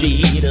 Natty J,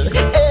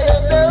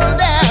 hello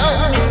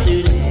now, Mr.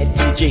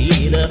 Natty J,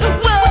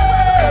 whoa,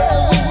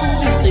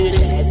 Mr.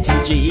 Natty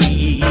J.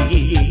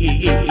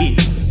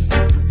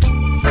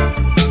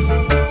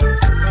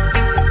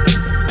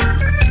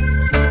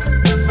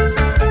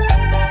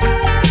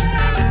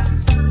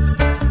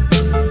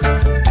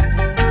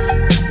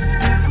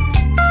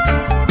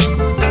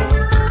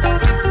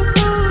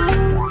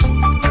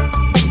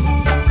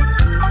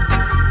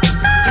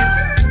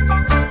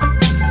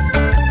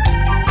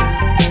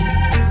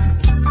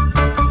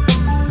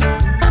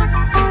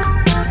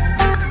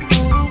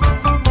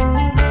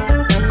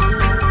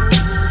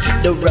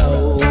 The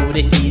road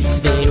is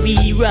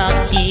very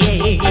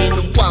rocky and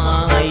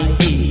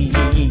winding.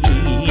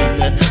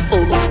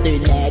 Oh, Mr.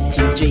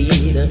 Natty J,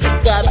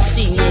 come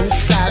singing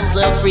songs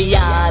of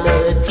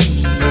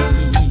reality.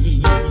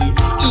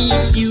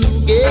 If you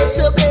get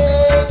up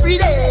every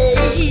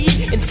day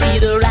and see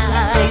the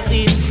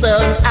rising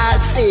sun, I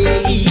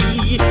say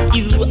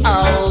you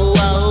all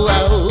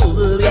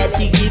got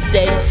to give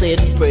thanks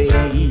and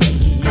praise.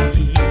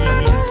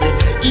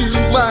 You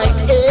might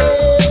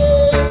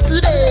end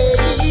today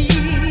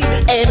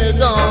and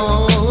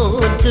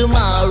gone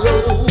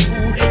tomorrow,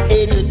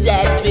 and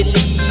that will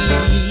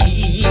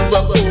leave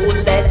a whole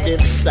lot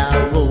of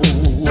sorrow.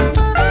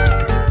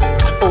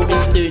 Oh,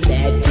 Mr.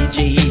 Natty J,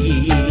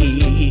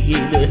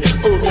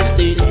 oh,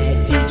 Mr.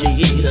 Natty J,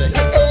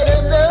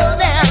 hello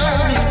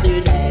now, Mr.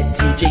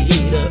 Natty J,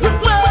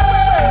 whoa,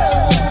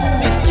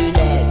 Mr.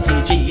 Natty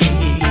J.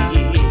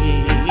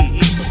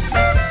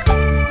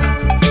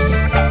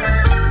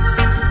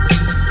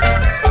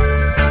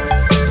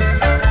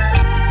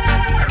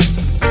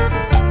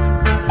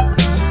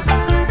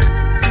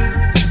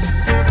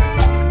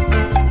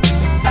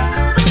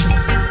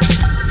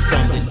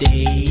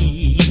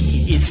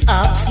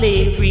 Of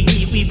slavery,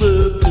 we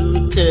were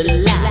put to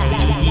life.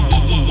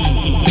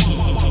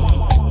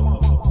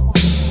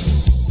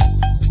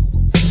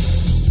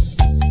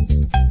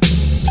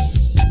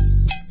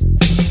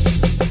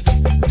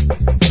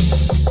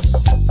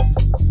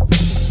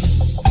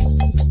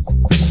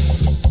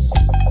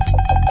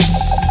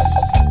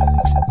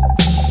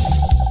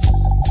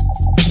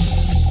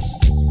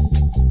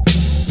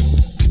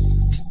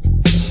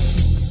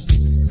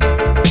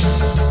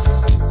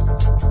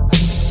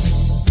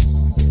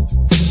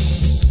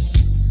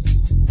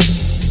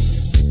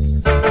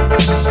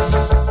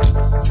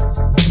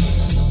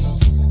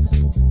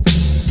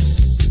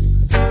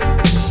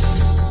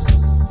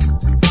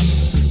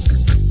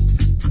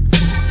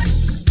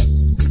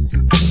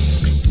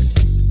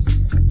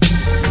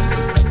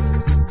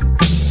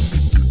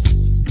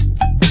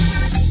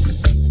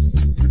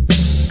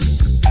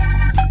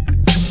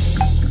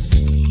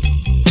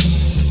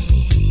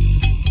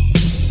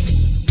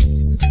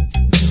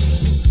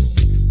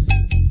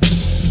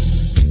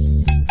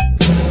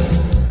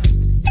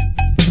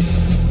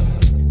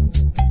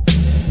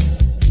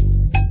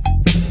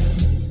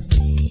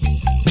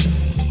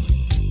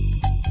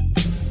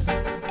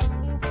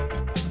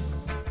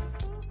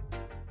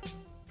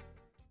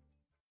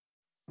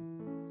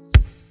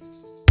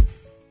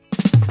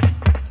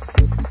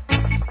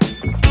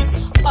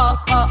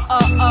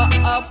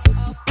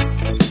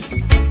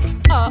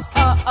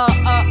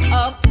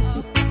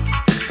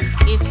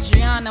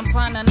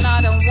 upon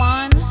another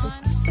one.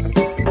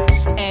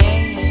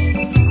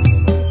 Hey.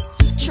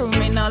 True,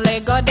 me no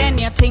Lego, then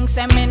you think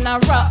say me no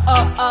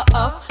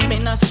rough. Me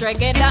no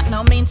streggy, that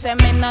no mean say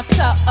me no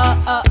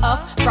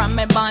tough. From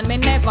me band, me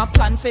never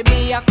plan for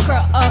be a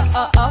crook.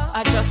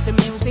 I just the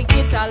music,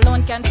 it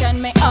alone can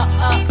turn me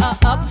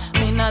up.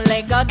 Me no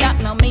Lego,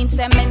 that no mean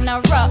say me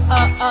no rough.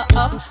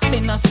 Me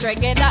no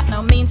streggy, that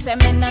no mean say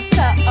me no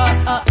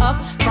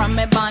tough. From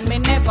me band, me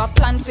never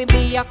plan for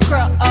be a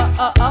crook.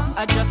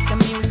 I just the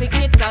music,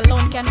 it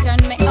alone can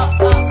turn me up.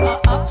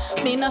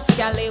 Me no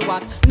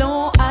scallywag,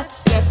 no hot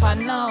stepper,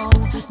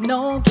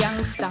 no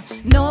gangster,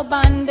 no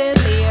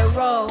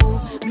bandolero.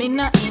 Me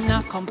not in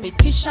a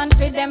competition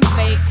for them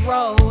fake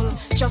roll.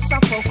 Just a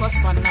focus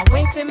on a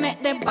way to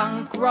make the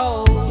bank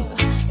roll.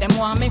 Them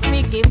want me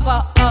to give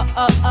up.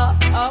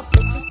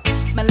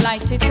 Me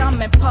light it and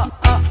me pop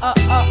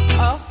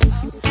up.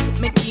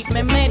 Me keep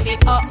me ready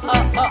up.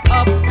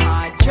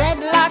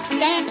 Dreadlocks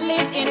can't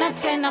live in a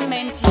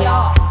tenement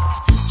yard.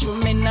 True,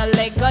 me no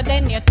Lego,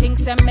 then you think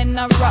say me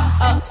no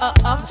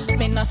rough.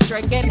 Me no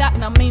streggy, that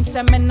no mean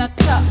say me no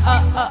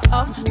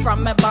tough.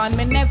 From me band,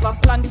 me never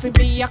plan to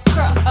be a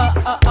crook.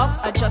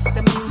 I just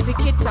the music,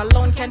 it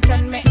alone can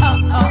turn me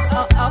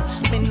up.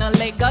 Me no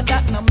Lego,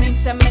 that no mean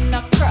say me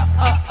no crook.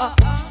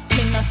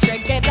 Me no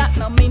streggy, that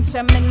no mean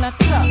say me no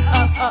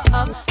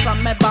tough.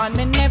 From me band,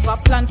 me never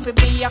plan to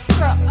be a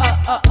crook.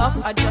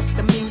 I just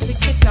the music,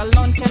 it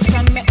alone can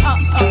turn me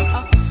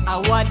up.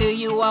 What do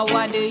you?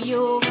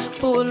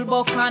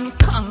 Bullbuck and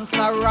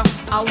conqueror.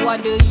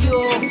 What do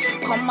you?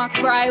 Come a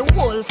cry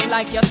wolf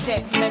like you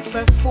take me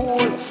for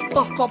fool.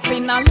 Buck up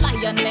in a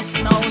lioness,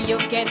 now you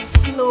get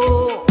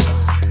slow.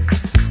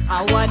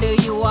 What do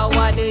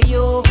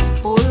you?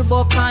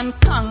 Bullbuck and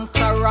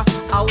conqueror.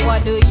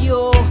 What do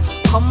you?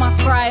 Come a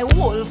cry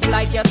wolf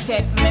like you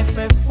take me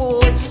for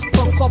fool.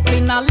 Buck up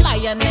in a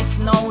lioness,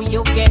 now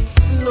you get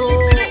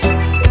slow.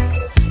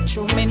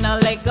 True, me no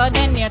Lego,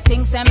 then you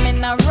think say me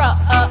no rough.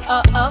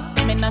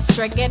 Me no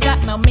streggy,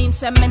 that no mean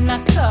say me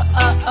no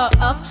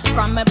tough.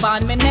 From me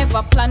band, me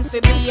never plan to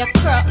be a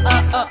crook.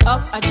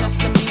 I just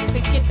the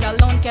music, it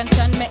alone can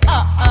turn me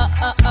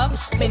up.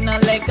 Me no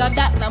Lego,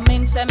 that no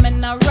mean say me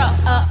no rough.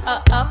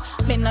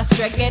 Me no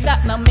streggy,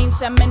 that no mean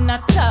say me no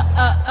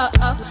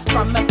tough.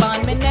 From me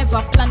band, me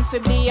never plan to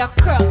be a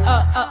crook.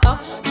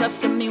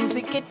 Just the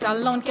music, it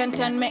alone can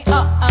turn me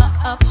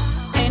up.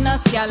 Me no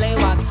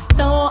scallywag,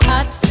 no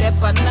hot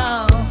stepper,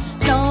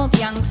 no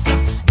gangster,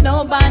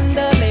 no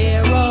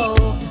bandolero.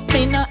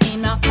 Me no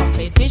in a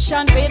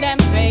competition for them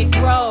fake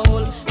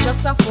roll.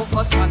 Just a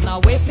focus on a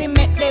way fi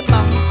make the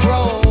bank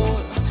roll.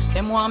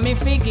 Them want me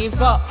fi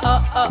give up.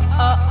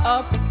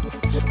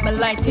 Me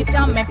light it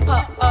and me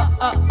pop up.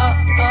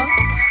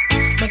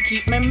 Me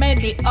keep me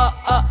ready up.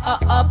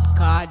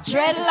 Cause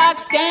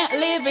dreadlocks can't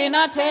live in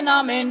a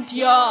tenement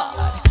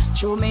yard.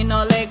 True, me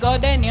no Lego,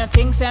 then you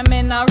think say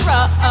me no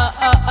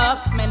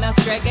rough. Me no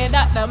streggy,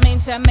 that don't mean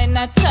say me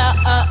no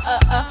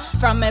tough.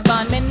 From me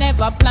band, me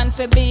never plan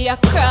to be a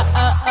crook.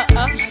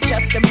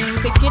 Just the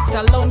music, it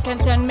alone can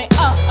turn me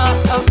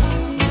up.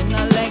 Me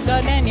no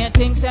Lego, then you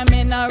think say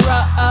me no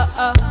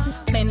rough.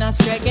 Me no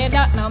streggy,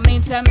 that no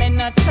mean say me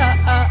no tough.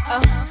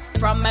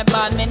 From my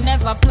band, me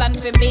never plan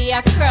to be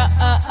a crook.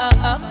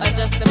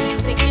 Just the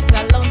music, it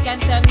alone can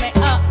turn me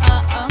up.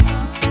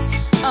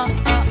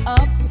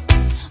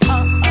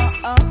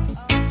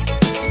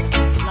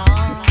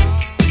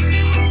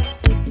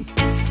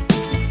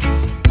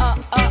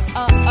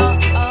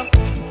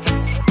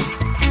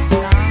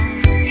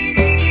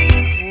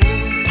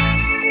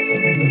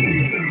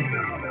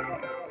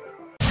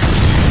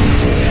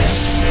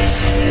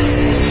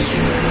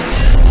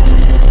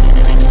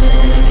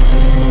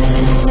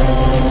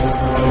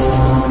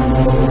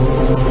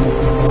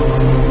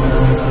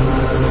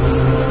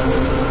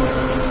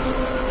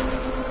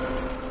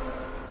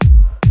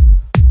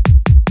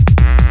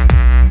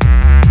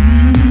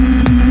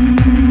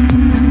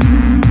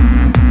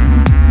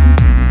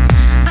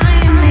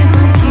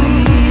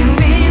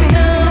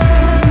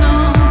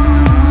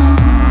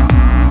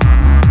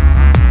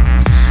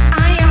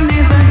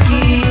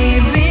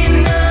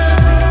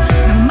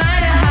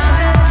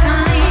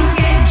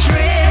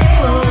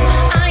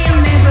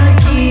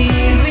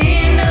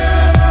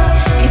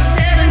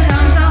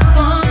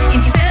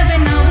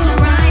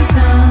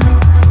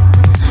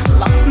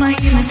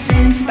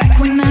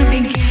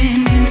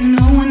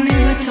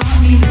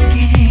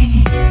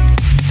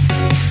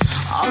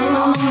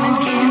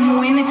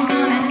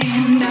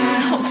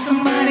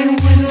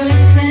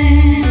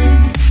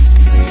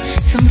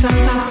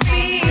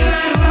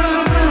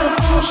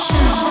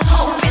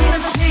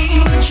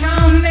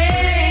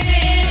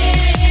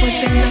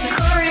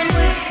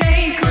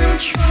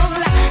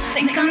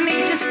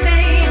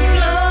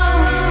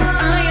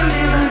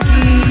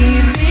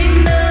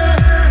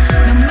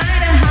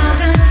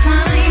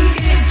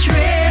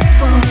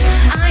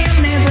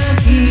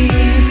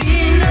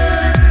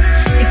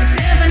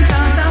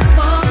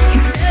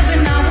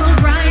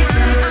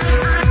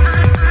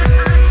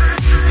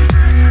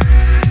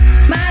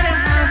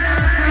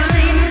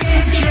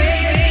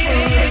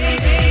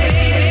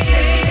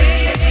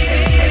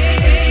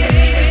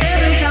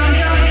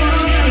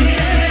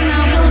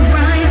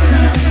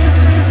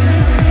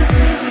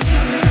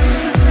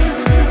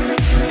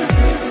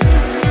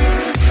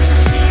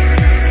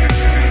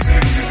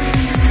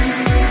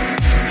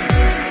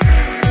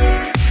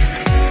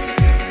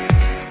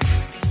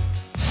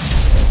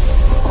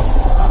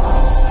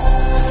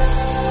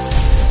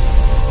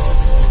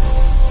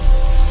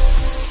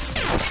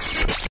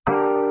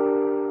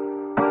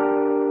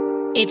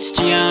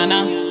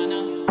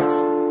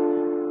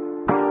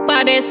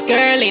 baddest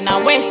girl in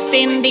a West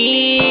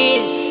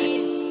Indies.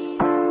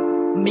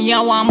 Me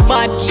a one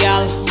bad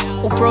girl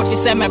who proud to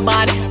say me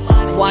bad.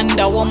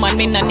 Wonder Woman,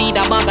 me no need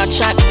a bag of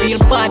chat. Real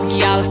bad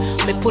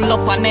girl, me pull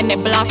up on any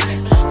block.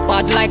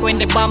 Bad like when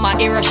the bomb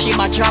at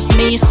Hiroshima drop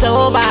me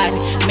so bad.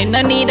 Me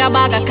no need a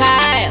bag of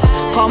Kyle.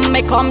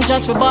 Come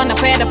just for born a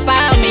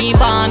pedophile. Me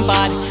born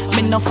bad,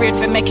 me no afraid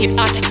for make it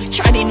hot.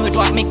 Tried in with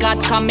what me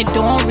got, come me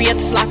don't rate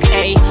slack.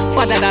 Hey,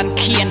 better than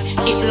Cain,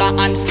 Hitler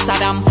and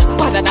Saddam.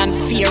 Better than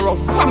Pharaoh,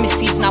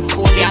 Ramesses,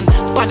 Napoleon.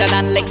 Better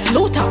than Lex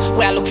Luthor,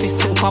 where I look for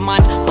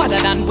Superman.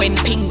 Better than when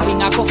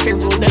Penguin I go for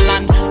rule the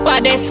land.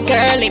 Baddest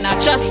girl in a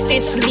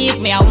Justice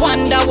League. Me a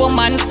Wonder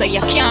Woman, so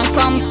you can't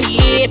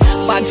compete.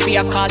 Bad for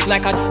your cause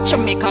like a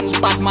Jamaican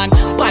bad man.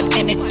 Bad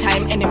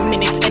anytime, any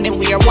minute,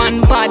 anywhere.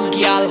 One bad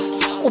girl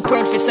who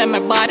proud for say me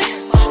bad.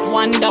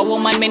 Wonder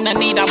Woman, me no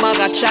need a bag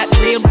of chat.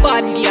 Real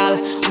bad girl,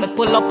 me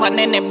pull up on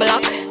any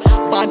block.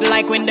 Bad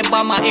like when the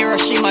bomb at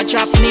Hiroshima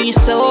drop me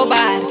so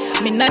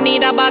bad. Me no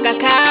need a bag of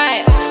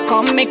Kyle.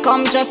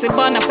 Come just to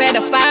burn a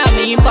pedophile.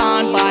 Me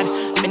born bad,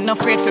 me no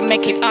afraid for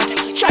make it hot.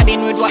 Tried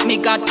in with what me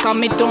got,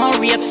 come me don't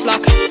rate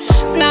slack.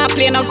 Nah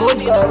play no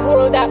good girl,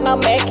 rule that no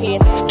make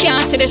it.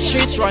 Can't see the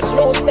streets run,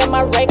 lose them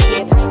a wreck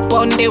it.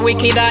 Bun the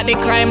wicked at the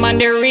crime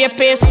and the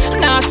rapist.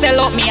 Nah sell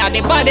up me at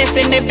the baddest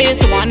in the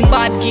biz. One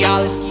bad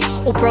girl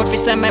who proud for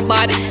say me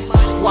bad.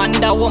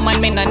 Wonder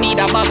Woman, me no need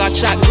a bag of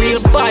chat.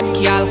 Real bad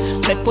girl,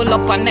 me pull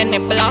up on any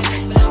block.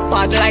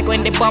 Bad like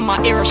when the bomb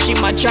at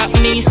Hiroshima drop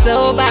me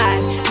so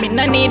bad. Me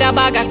no need a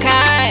bag of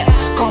Kyle.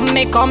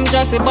 Come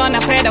just to burn a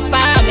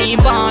pedophile. Me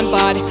born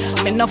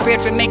bad, me no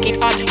afraid for make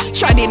it hot.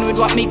 Tried in with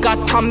what me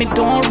got, come me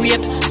don't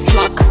rate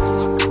slack.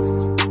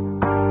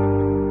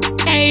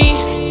 Hey,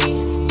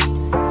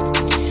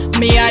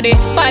 me a the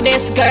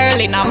baddest girl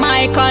in a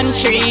my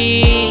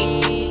country.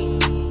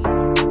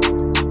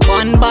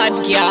 One bad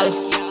girl,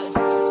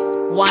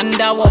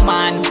 Wonder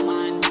Woman.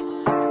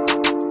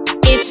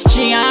 It's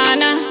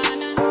Gianna.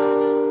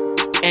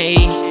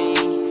 Hey.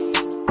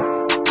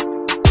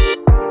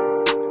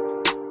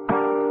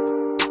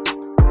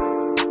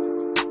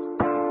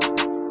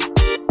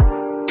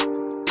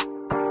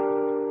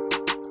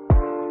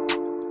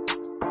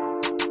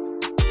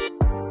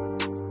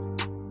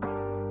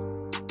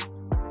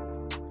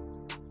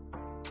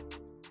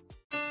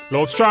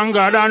 Love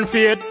stronger than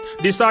fate.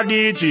 This a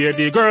DJ.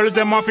 The girls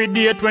them off it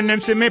date when them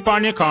see me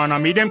panic corner.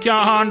 Me them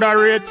can't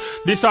underrate.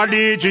 This a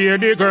DJ.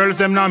 The girls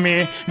them na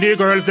me. The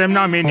girls them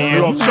na me need.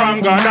 Love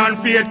stronger than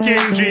fate.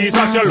 King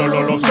Jesus, your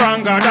love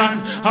stronger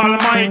than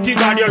Almighty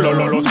God. Your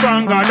love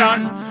stronger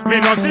than. Me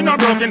no see no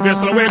broken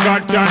vessel where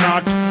God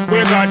cannot.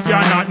 Where God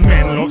cannot.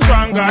 Men love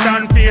stronger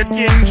than fate.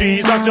 King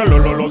Jesus, your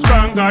love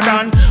stronger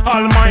than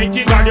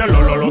Almighty God. Your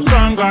love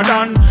stronger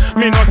than.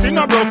 Me no see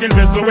no broken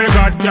vessel where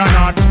God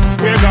cannot.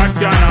 Where God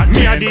cannot.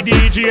 Me a the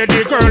DJ.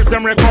 The girls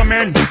them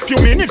recommend. Few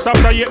minutes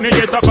after 8 me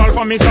get a call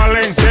from Mr.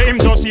 Len. Say him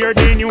just hear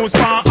the news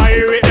from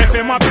Irie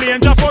FM. A plane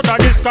drop out of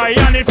the sky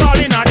and it fall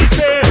in at the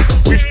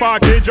sea. Which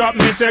party drop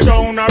me say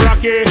down a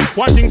rocky.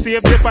 One thing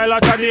save the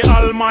pilot of the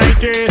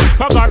Almighty.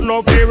 For God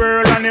love the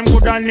world and him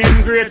good and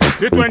him great.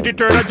 The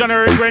 23rd of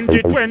January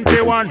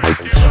 2021.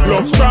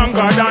 Love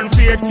stronger than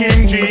faith.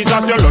 King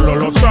Jesus, your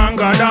love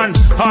stronger than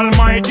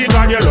Almighty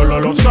God. Your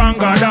love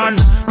stronger than.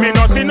 Me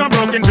no see no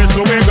broken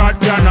vessel where God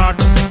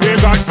cannot. Where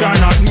God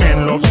cannot.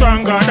 Men love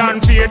stronger than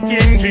faith.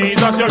 King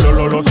Jesus, your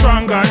love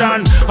stronger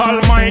than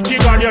Almighty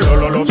God.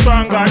 Your love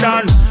stronger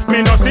than.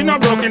 Me no see no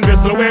broken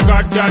vessel where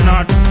God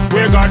cannot.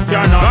 Where God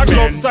cannot. God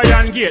love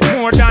Zion gate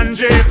more than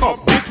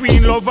Jacob.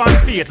 Between love and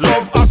faith,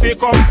 love have a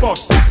comfort.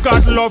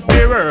 God love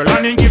the world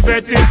and he give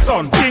it his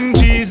son. King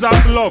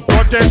Jesus love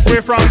protect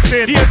we from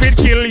sin. David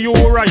kill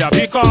Uriah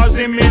because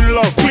him in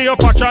love.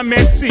 Cleopatra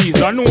met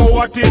Caesar know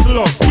what is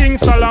love. King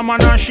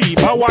Solomon and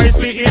Sheba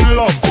wisely in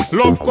love.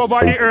 Love cover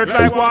the earth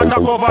like water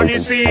cover the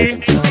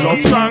sea. Love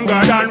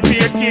stronger than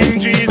faith. King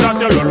Jesus,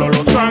 your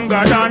love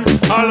stronger than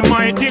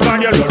Almighty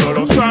God. Your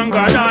love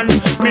stronger than.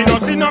 Me no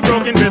see no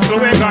broken vessel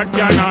where God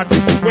cannot.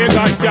 Where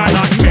God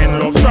cannot. Men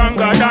love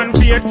stronger than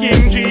faith.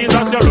 King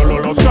Jesus,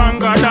 your love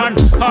stronger than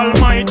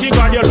Almighty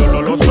God.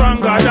 Your love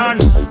stronger than.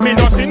 Me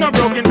no see no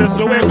broken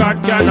vessel where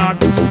God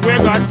cannot. Where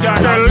God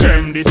cannot. Tell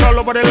them this all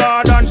over the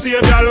Lord and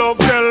Savior love.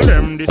 Tell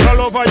them this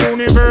all over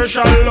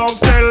universal love.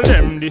 Tell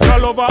them this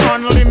all over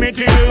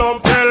unlimited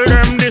love. Tell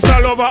them this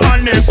all over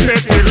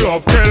unexpected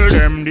love. Tell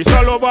them this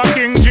all over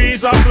King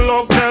Jesus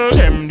love. Tell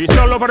them this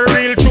all over the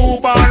real true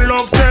born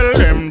love. Tell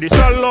them this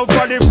all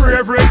over the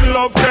favorite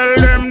love. Tell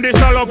them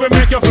this all over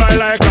make you fly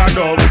like a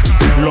dove.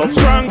 Love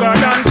stronger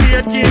than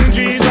faith. King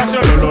Jesus,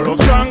 your love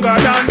stronger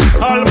than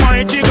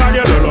Almighty God.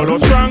 Your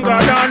love stronger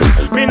than.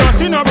 Me no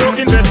see no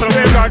broken vessel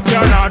where God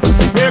cannot.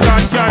 Where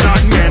God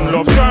cannot. Men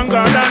love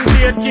stronger than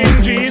faith.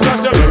 King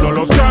Jesus, your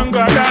love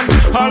stronger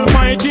than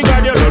Almighty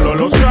God. Your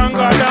love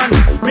stronger than.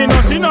 Me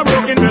no see no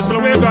broken vessel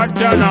where God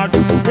cannot.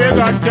 Where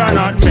God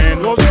cannot.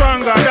 Men love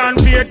stronger than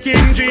faith.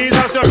 King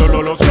Jesus,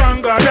 your love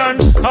stronger than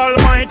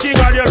Almighty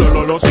God.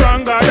 Your love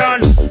stronger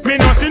than. Me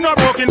no see no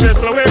broken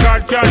vessel where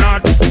God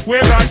cannot.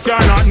 Where God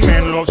cannot.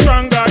 Men love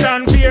stronger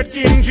than faith.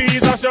 King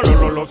Jesus, your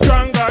love stronger.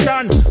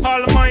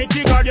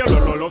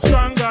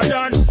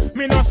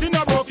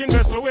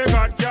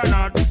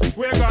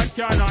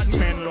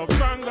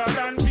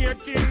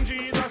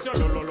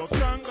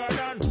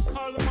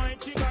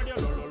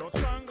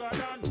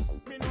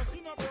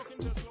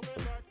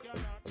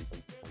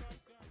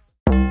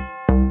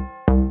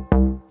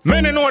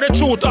 Many know the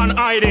truth and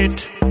hide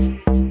it.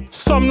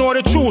 Some know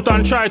the truth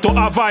and try to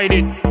avoid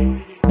it.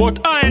 But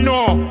I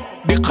know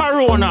the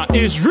corona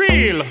is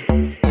real.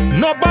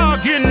 No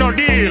bargain, no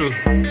deal.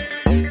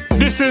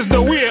 This is the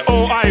way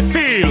how I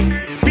feel.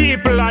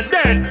 People are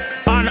dead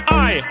and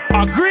I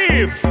are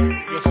grief.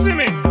 You see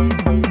me?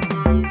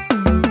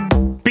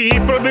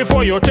 People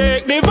before you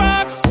take the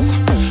vax.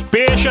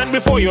 Patient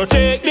before you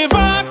take the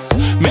vax.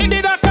 Make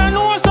the doctor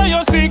know so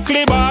you're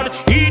sickly bad.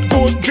 Eat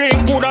good,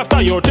 drink good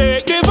after you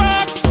take the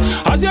vax.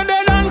 As you're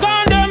dead and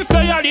gone, them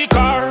say you're the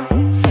car.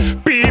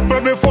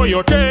 People before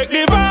you take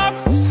the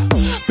vax.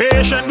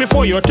 Patient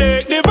before you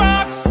take the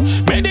vax.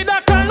 Make the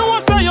doctor know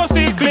so you're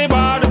sickly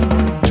bad.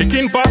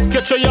 Chicken pass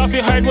catch you off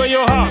your hide where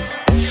you have.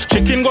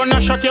 Chicken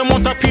gonna shot your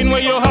mouth a pin where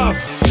you have.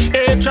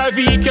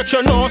 HIV catch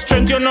you no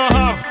strength you no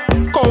have.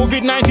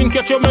 COVID-19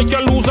 catch you make you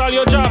lose all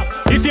your job.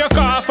 If you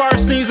cough or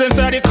sneeze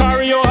inside the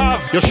car you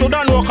have, you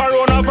shoulda know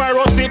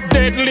coronavirus it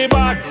deadly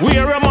bad.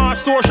 Wear a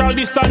mask, social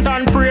distance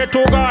and pray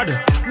to God.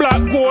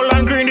 Black, gold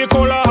and green the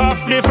color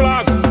half the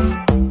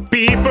flag.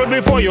 People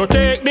before you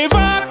take the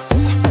vax.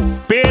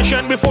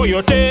 Patient before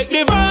you take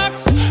the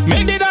vax.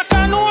 Make the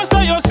doctor know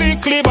so you're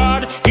sickly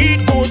bad.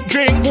 Eat good,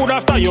 drink good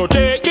after you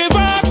take the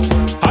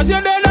vax. As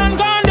you're dead and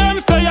gone,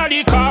 them say you're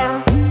the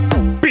car.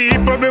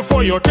 People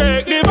before you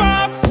take the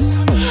vax.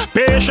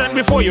 Patient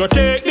before you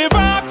take the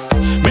vax.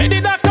 Make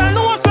the doctor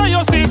know so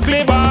you're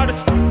sickly bad.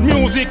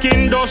 Music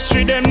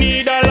industry, them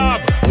need a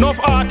lab. Enough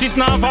artists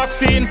not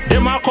vaccine,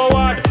 them a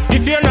coward.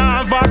 If you're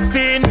not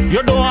vaccine,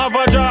 you don't have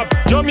a job.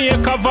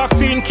 Jamaica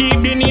vaccine, keep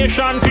the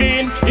nation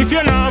clean. If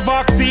you're not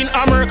vaccine,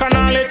 America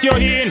not let you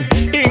in.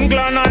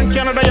 England and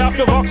Canada, you have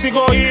to vaccine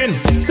go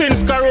in.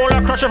 Since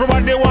Corolla crash,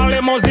 everybody want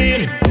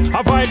limousine.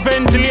 Avoid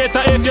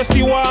ventilator if you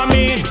see what I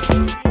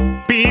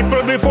mean.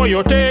 People before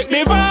you take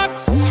the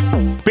vax.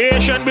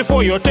 Patient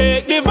before you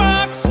take the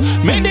vax.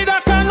 Make the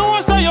doctor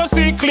know so you're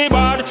sickly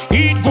bad.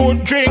 Eat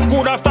good, drink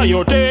good after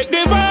you take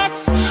the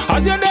vax.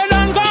 As you're dead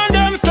and gone,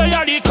 them say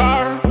you're the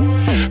car.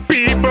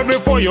 People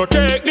before you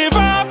take the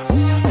vax.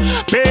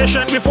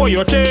 Patient before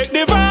you take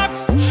the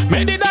vax.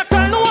 Make the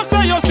doctor know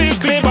so you're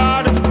sickly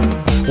bad.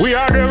 We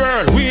are the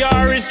world, we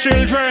are his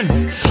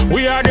children.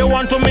 We are the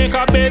one to make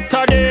a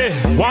better day.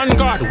 One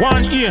God,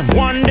 one aim,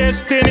 one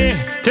destiny.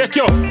 Take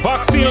your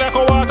vaccine like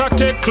a water,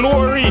 take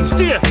chlorine.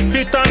 Stay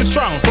fit and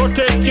strong,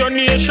 protect your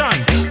nation.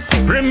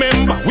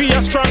 Remember, we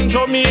are strong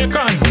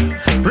Jamaican.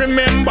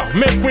 Remember,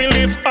 make we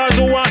live as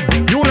one.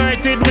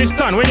 United we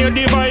stand, when you're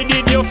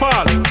divided you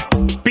fall.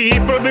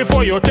 People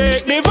before you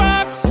take the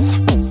vax.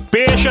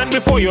 Patient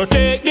before you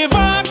take the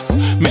vax.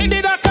 Make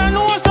the doctor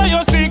know so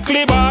you're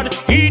sickly bad.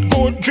 Eat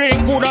good,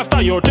 drink good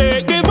after you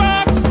take the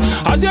vax.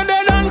 As you're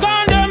dead and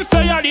gone, them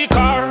say you're the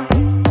car.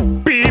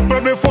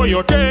 People before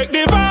you take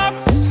the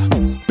vax.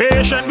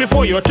 Patient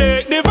before you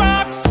take the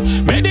vax.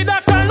 Make the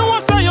doctor know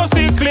so you're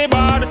sickly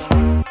bad.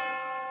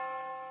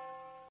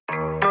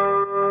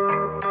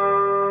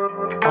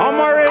 I'm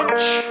a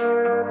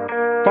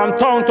rich. From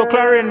town to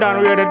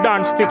Clarendon where the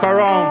dance stick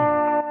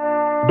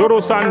around.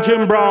 Dodos and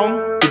Jim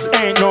Brown.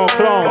 Ain't no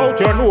clown. Bout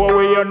you know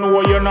where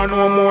you know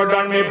know more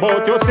than me.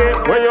 Bout you say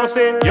where you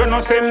say you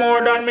know say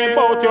more than me.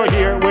 Bout you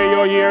hear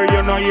where you hear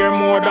you know hear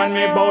more than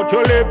me. Bout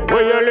you live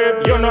where you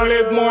live you know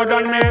live more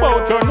than me.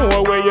 Bout you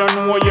know where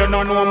you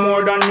know know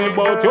more than me.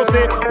 Bout you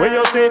say where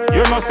you say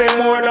you know say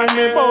more than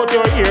me. Bout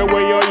you hear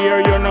where you hear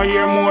you know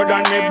hear more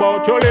than me.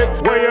 Bout you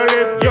live where you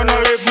live you know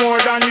live more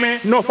than me.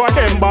 No for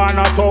them born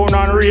a town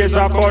and raise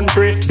a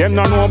country. Them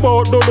no know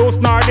about Dodos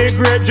nor the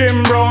great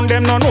Jim Brown.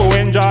 Them no know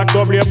when George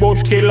W.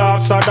 Bush kill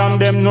off Saddam.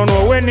 Them no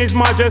know when His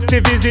Majesty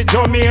visit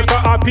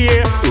Jamaica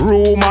appear.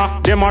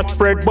 Rumor, them a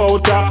spread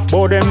bout ya.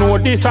 But them know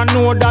this and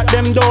know that.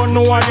 Them don't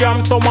know a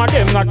damn. Some of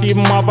them not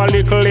even have a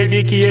little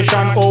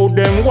education. How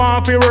them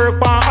want to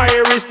work on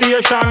Irish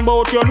station.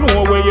 But you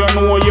know where you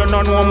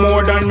know know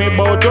more than me.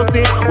 But you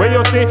see where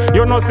you see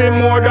you know say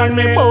more than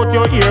me. But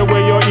you hear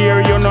where you hear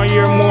you know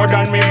hear more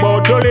than me.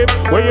 But you live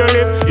where you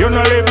live you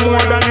know live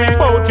more than me.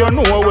 But you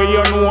know where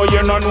you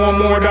know know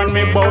more than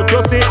me. But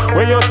you see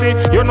where you see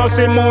you know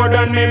say more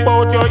than me.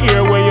 But you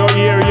hear where you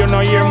hear you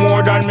know hear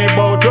more than me.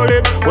 But you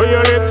live where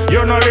you live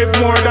you know live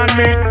more than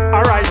me.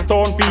 Alright,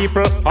 stone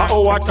people,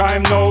 our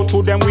time now.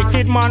 To them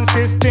wicked man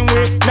system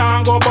we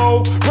now go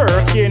bow.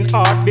 Working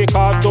hard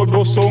because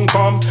Dodo soon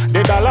come.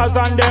 The dollars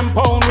and them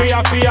pound we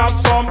have to have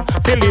some.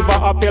 To live a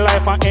happy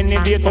life and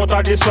any day out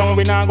of the slum.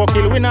 We now go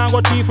kill, we now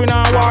go thief, we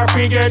now war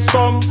we get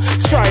some.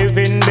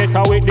 Striving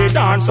better with the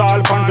dance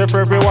all fans. If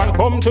everyone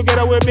come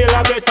together we build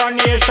a better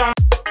nation.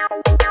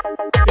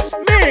 It's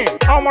me,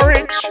 I'm a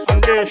rich,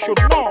 and they should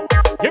know.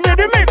 Give me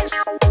the mix,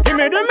 give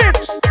me the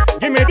mix,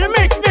 give me the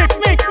mix, mix,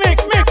 mix,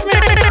 mix, mix,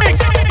 mix, mix.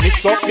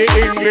 Mix up the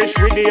English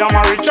with the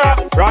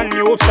Amaricha. Brand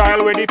new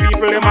style where the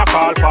people them a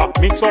call for.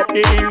 Mix up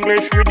the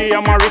English with the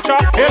Amaricha.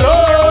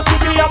 Hello, to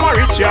the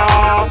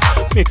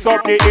Amaricha. Mix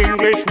up the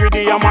English with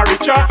the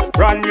Amaricha.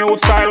 Brand new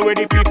style where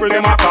the people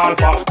them a call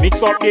for.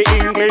 Mix up the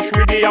English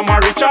with the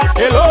Amaricha.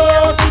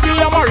 Hello, to the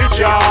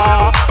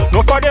Amaricha.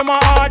 No for them a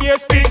hard, you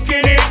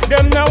speaking it.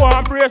 Them no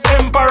want praise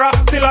emperor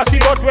Selassie,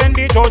 but when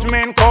the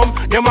judgment come,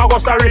 them a go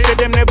sorry say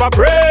them never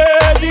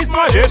praise His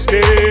Majesty.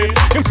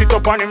 Him sit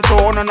up on him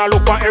throne and a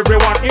look on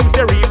everyone. Him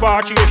say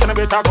repatriation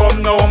better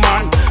come now,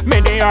 man.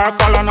 Many are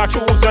call and a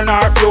choose and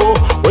a few.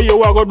 What you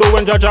a go do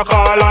when Judge a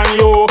call on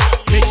you?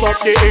 Mix up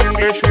the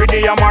English with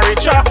the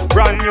Amaricha.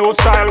 Brand new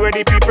style where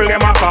the people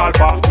them a call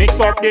for. Mix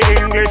up the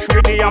English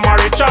with the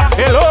Amaricha.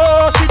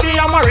 Hello, see the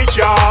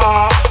Amaricha.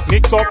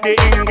 Mix up the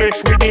English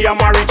with the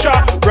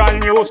Amaricha.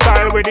 Brand new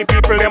style where the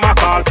people them a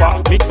call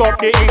for. Mix up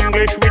the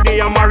English with the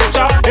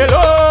Amaricha.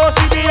 Hello,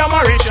 see the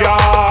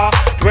Amaricha.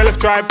 12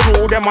 tribe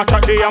crew, them a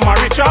chat the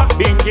Amaricha.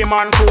 Bingy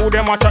man crew,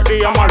 them a chat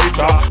the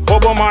Amaricha.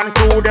 Bobo man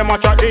crew, them a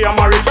chat the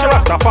Amaricha.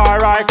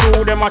 Rastafari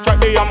crew, them a chat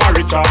the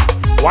Amaricha.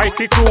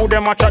 Whitey crew,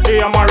 them a chat the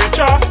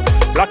Amaricha.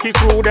 Blackie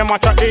crew, them a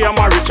chat the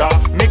Amaricha.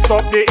 Mix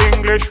up the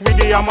English with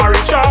the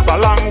Amaricha. It's a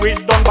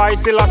language done by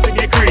Selassie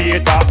the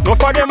creator. No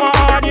for them a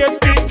hard, yes,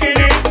 speaking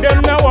it.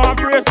 Them no want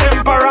praise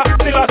emperor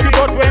Selassie,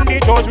 but when the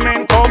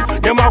judgment come,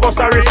 them a go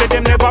sorry say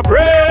them never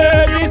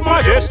praise His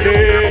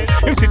Majesty.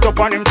 Him sit up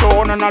on him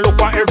throne and a look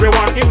on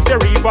everyone. Him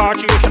say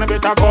repatriation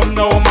better come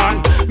now,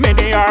 man.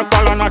 Many are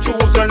call and a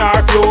choose and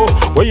a few.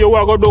 What you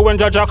a go do when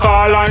Judge a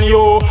call on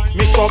you?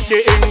 Mix up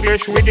the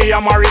English with the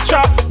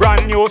Amaricha.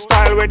 Brand new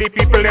style where the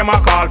people them a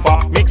call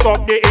for. Mix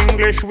up the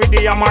English with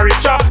the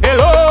Amaricha.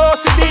 Hello,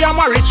 see the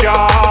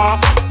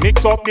Amaricha.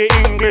 Mix up the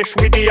English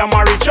with the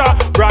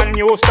Amaricha. Brand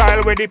new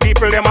style where the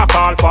people them a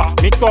call for.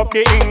 Mix up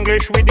the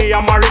English with the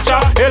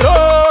Amaricha.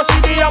 Hello,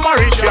 see the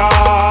Amaricha.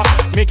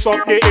 Mix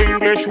up the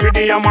English with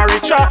the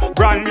Amaricha.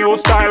 Brand new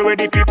style where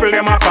the people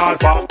them a call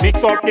for.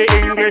 Mix up the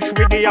English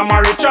with the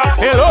Amaricha.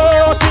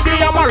 Hello, see the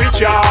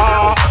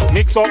Amaricha.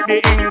 Mix up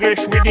the English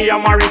with the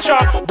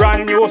Amaricha.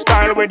 Brand new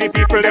style where the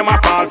people them a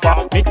call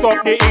for. Mix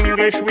up the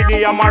English with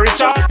the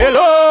Amaricha.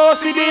 Hello,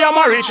 see the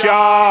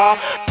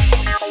Amaricha.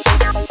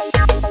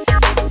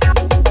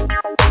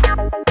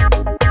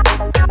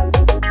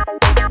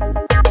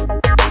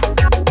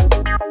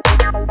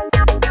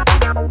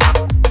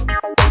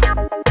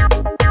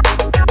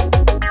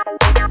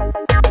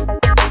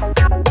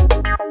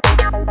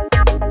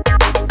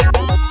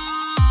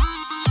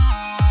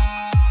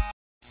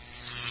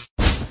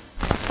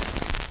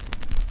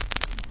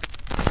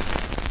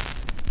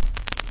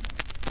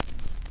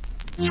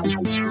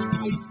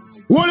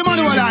 Holy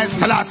Manuel I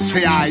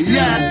Selassie,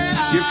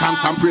 yeah. Give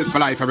thanks and praise for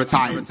life every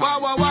time. I mean,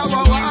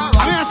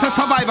 I say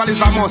survival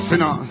is a must, you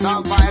know.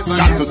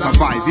 Got to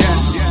survive, yeah.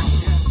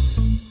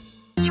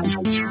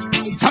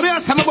 So me I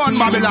say me born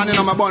Babylon, you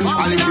know, me born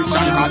politician,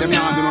 cause them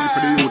can't do nothing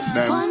for the youths,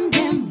 them.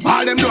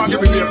 All them do are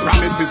giving their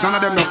promises, none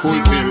of them no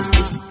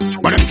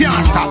fulfill. But them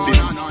can't stop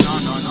this.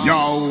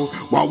 Yo,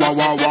 wow, wow,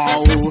 wow,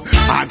 wow.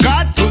 I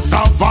got to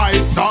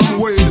survive some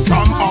way,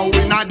 somehow.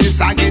 In a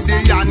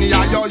Gideon,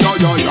 yeah, yo, yo,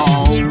 yo,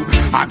 yo.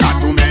 I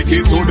got to make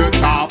it to the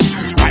top.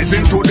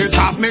 Rising to the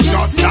top, me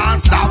just can't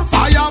stop.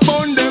 Fire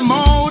burn them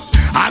out.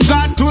 I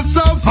got to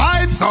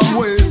survive some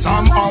way,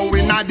 somehow.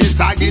 In a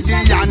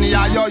Gideon,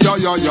 yeah, yo, yo,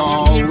 yo,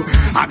 yo.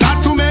 I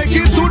got to make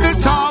it to the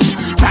top.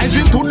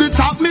 Rising to the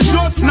top, me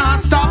just not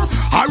stop.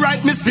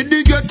 Alright, me see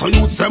the ghetto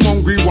youths, them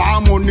hungry,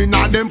 want money in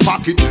them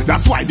pocket.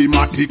 That's why they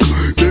matic,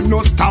 them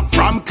no stop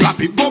from clap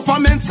it.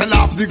 Government sell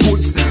off the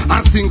goods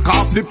and sink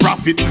off the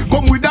profit.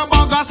 Come with a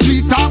bag of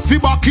sweet up, fi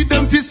back it,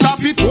 them fi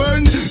stop it.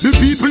 When the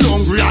people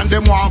hungry and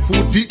them want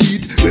food to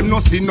eat, them no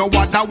see no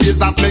other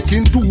ways of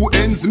making two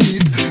ends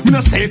meet. Me no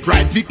say it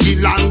right, fi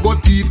kill and go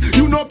thief.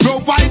 You no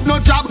provide no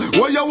job,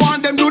 what you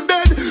want them do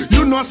dead.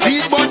 You no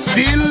see it, but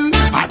still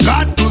I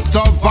got to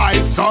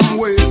survive some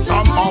way,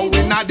 somehow.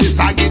 In a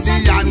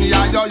Gideon,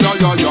 yeah, yo, yo,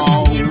 yo,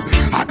 yo.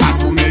 I got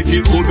to make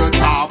it to the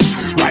top.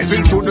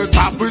 Rising to the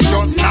top, we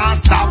just can't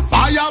stop.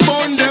 Fire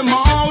burn them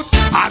out.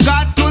 I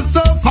got to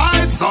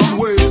survive some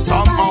way,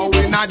 somehow.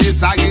 In a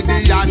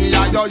Gideon,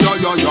 yeah, yo, yo,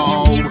 yo,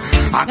 yo.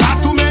 I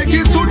got to make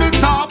it to the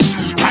top.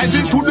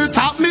 Rising to the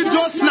top, me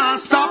just not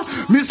stop.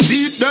 Me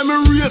see them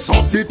raise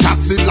up the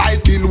tax, the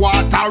light bill,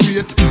 water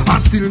rate,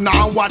 and still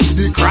now watch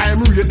the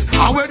crime rate.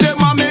 And where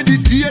them a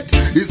meditate,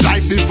 it's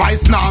like the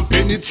vice now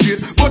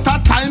penetrate. But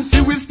at times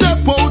we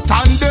step out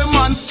and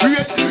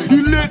demonstrate.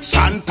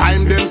 Election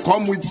time, them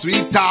come with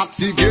sweet talk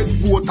to get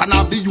vote, and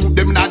have the youth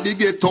them not the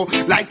ghetto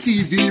like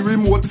TV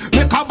remote.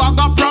 Make a bag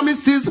of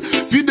promises,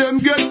 for them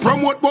get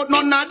promote, but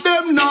none of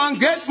them now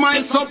get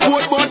my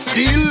support. But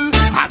still,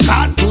 I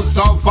got to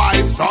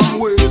survive some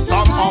way,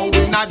 somehow.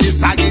 In a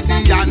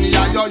Gideon,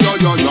 yeah, yo, yo,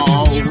 yo,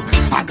 yo.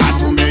 I got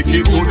to make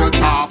it to the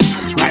top.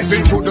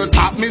 Rising to the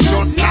top, me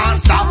just can't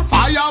stop.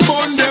 Fire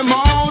burn them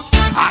out.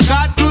 I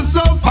got to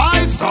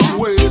survive some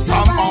way,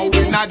 somehow.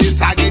 In a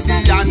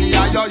Gideon,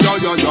 yeah, yo, yo,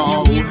 yo,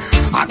 yo.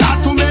 I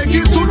got to make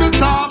it to the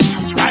top.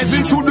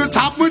 Rising to the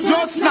top, we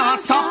just not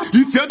stop.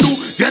 If you do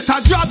get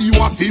a job, you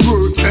have to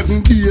work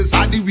 7 days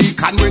of the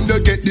week. And when they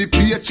get the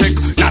paycheck,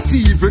 not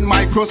even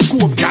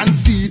microscope can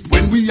see it.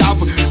 When we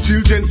have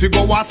children to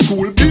go to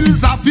school,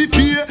 bills have to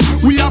pay.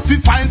 We have to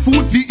find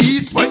food to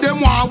eat. When them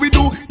want we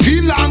do,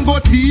 kill and go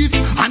thief,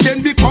 and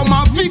then become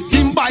a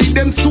victim by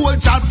them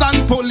soldiers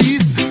and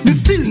police. Me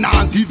still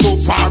not give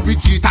up or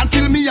retreat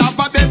until me have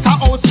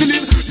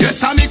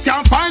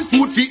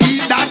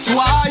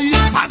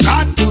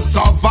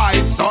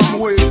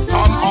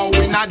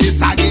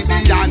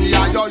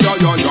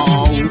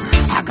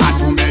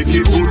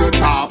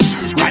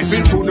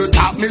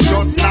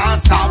not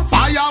stop.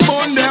 Fire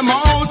burn them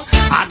out.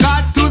 I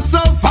got to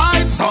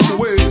survive some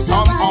way,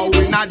 somehow.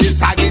 In a this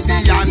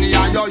Aggidian,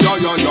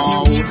 yo.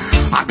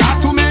 I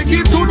got to make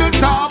it to the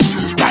top.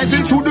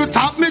 Rising to the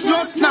top, me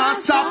just not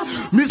stop.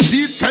 Me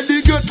see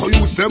Teddy ghetto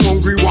use them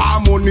hungry war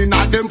money in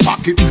them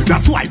pocket.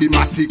 That's why the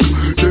matic,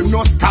 them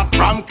no stop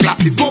from clap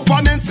it.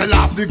 Government sell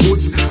off the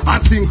goods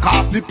and sink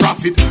off the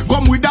profit.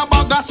 Come with a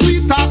bag of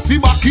sweet talk, fi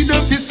back it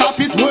them fi stop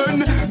it. When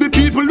the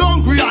people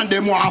hungry and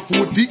them want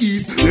food to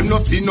eat, them no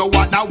see no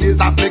other ways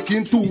of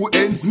making two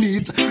ends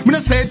meet. Me no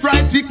say try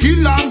to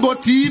kill and go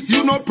thief.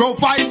 You no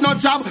provide no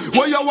job,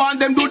 where you want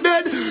them to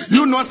dead.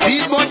 You no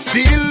see but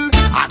still,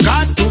 I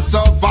got to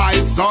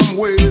survive some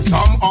way,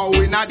 somehow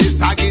in a this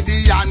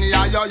Aggidian,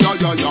 yo.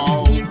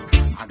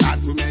 I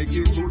got to make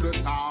it to the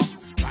top.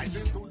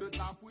 Rising to the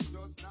top, we just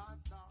not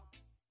stop.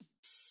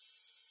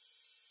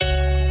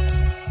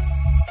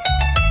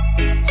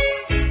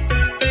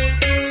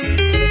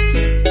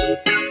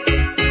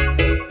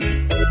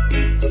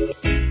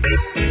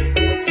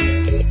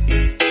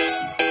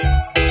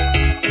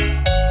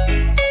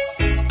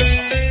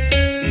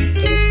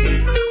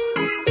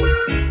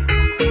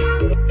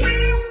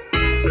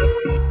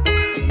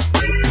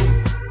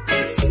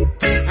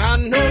 I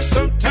know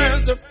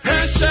sometimes the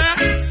pressure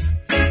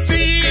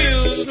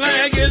feels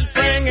like it's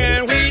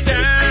bringing we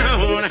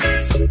down.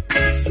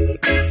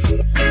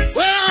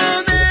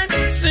 Well,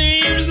 then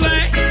seems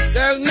like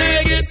there's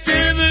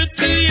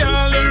negativity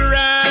all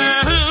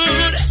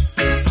around.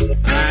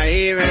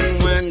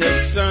 Even when the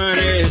sun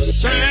is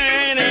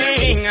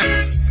shining,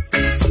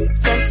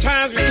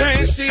 sometimes we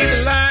can't see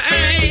the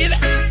light.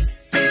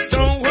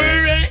 Don't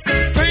worry,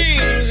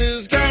 things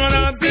is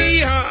gonna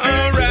be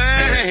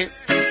alright.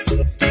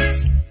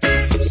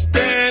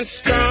 Stand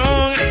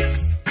strong,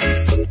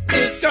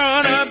 it's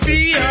gonna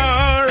be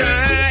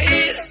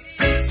alright.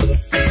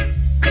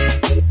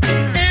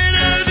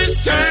 And this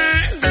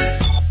time,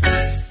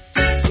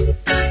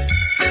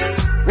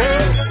 whoa,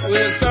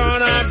 it's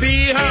gonna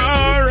be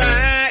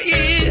alright.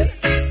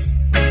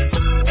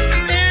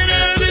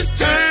 And this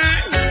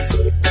time,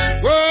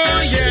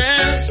 whoa,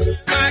 yes,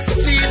 I can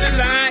see the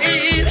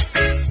light.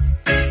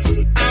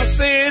 I'll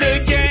say it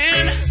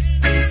again.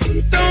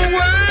 Don't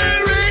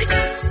worry,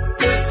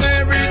 'cause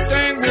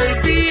everything will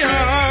be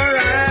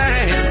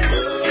alright.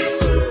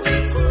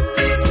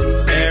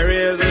 There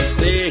is a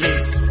saying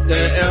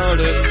the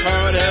elders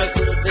taught us.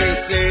 They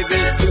say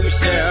this too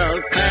shall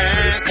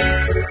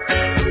pass.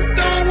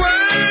 Don't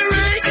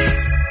worry,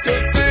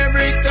 'cause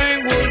everything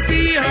will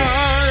be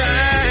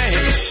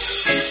alright.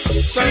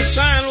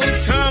 Sunshine will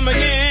come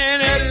again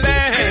at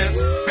last.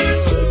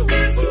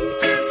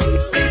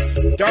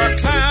 Dark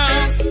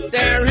clouds,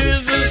 there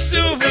is a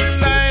silver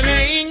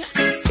lining.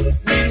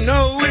 We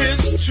know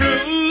it's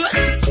true.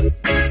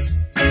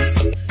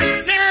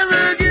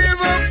 Never give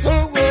up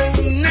hope, oh,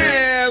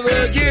 never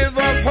give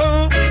up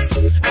hope.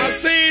 I'll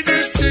say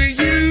this to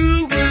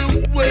you,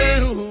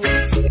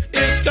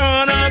 it's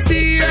gonna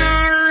be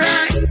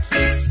alright.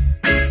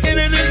 And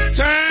at this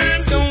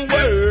time, don't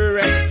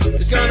worry,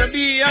 it's gonna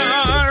be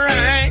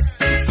alright.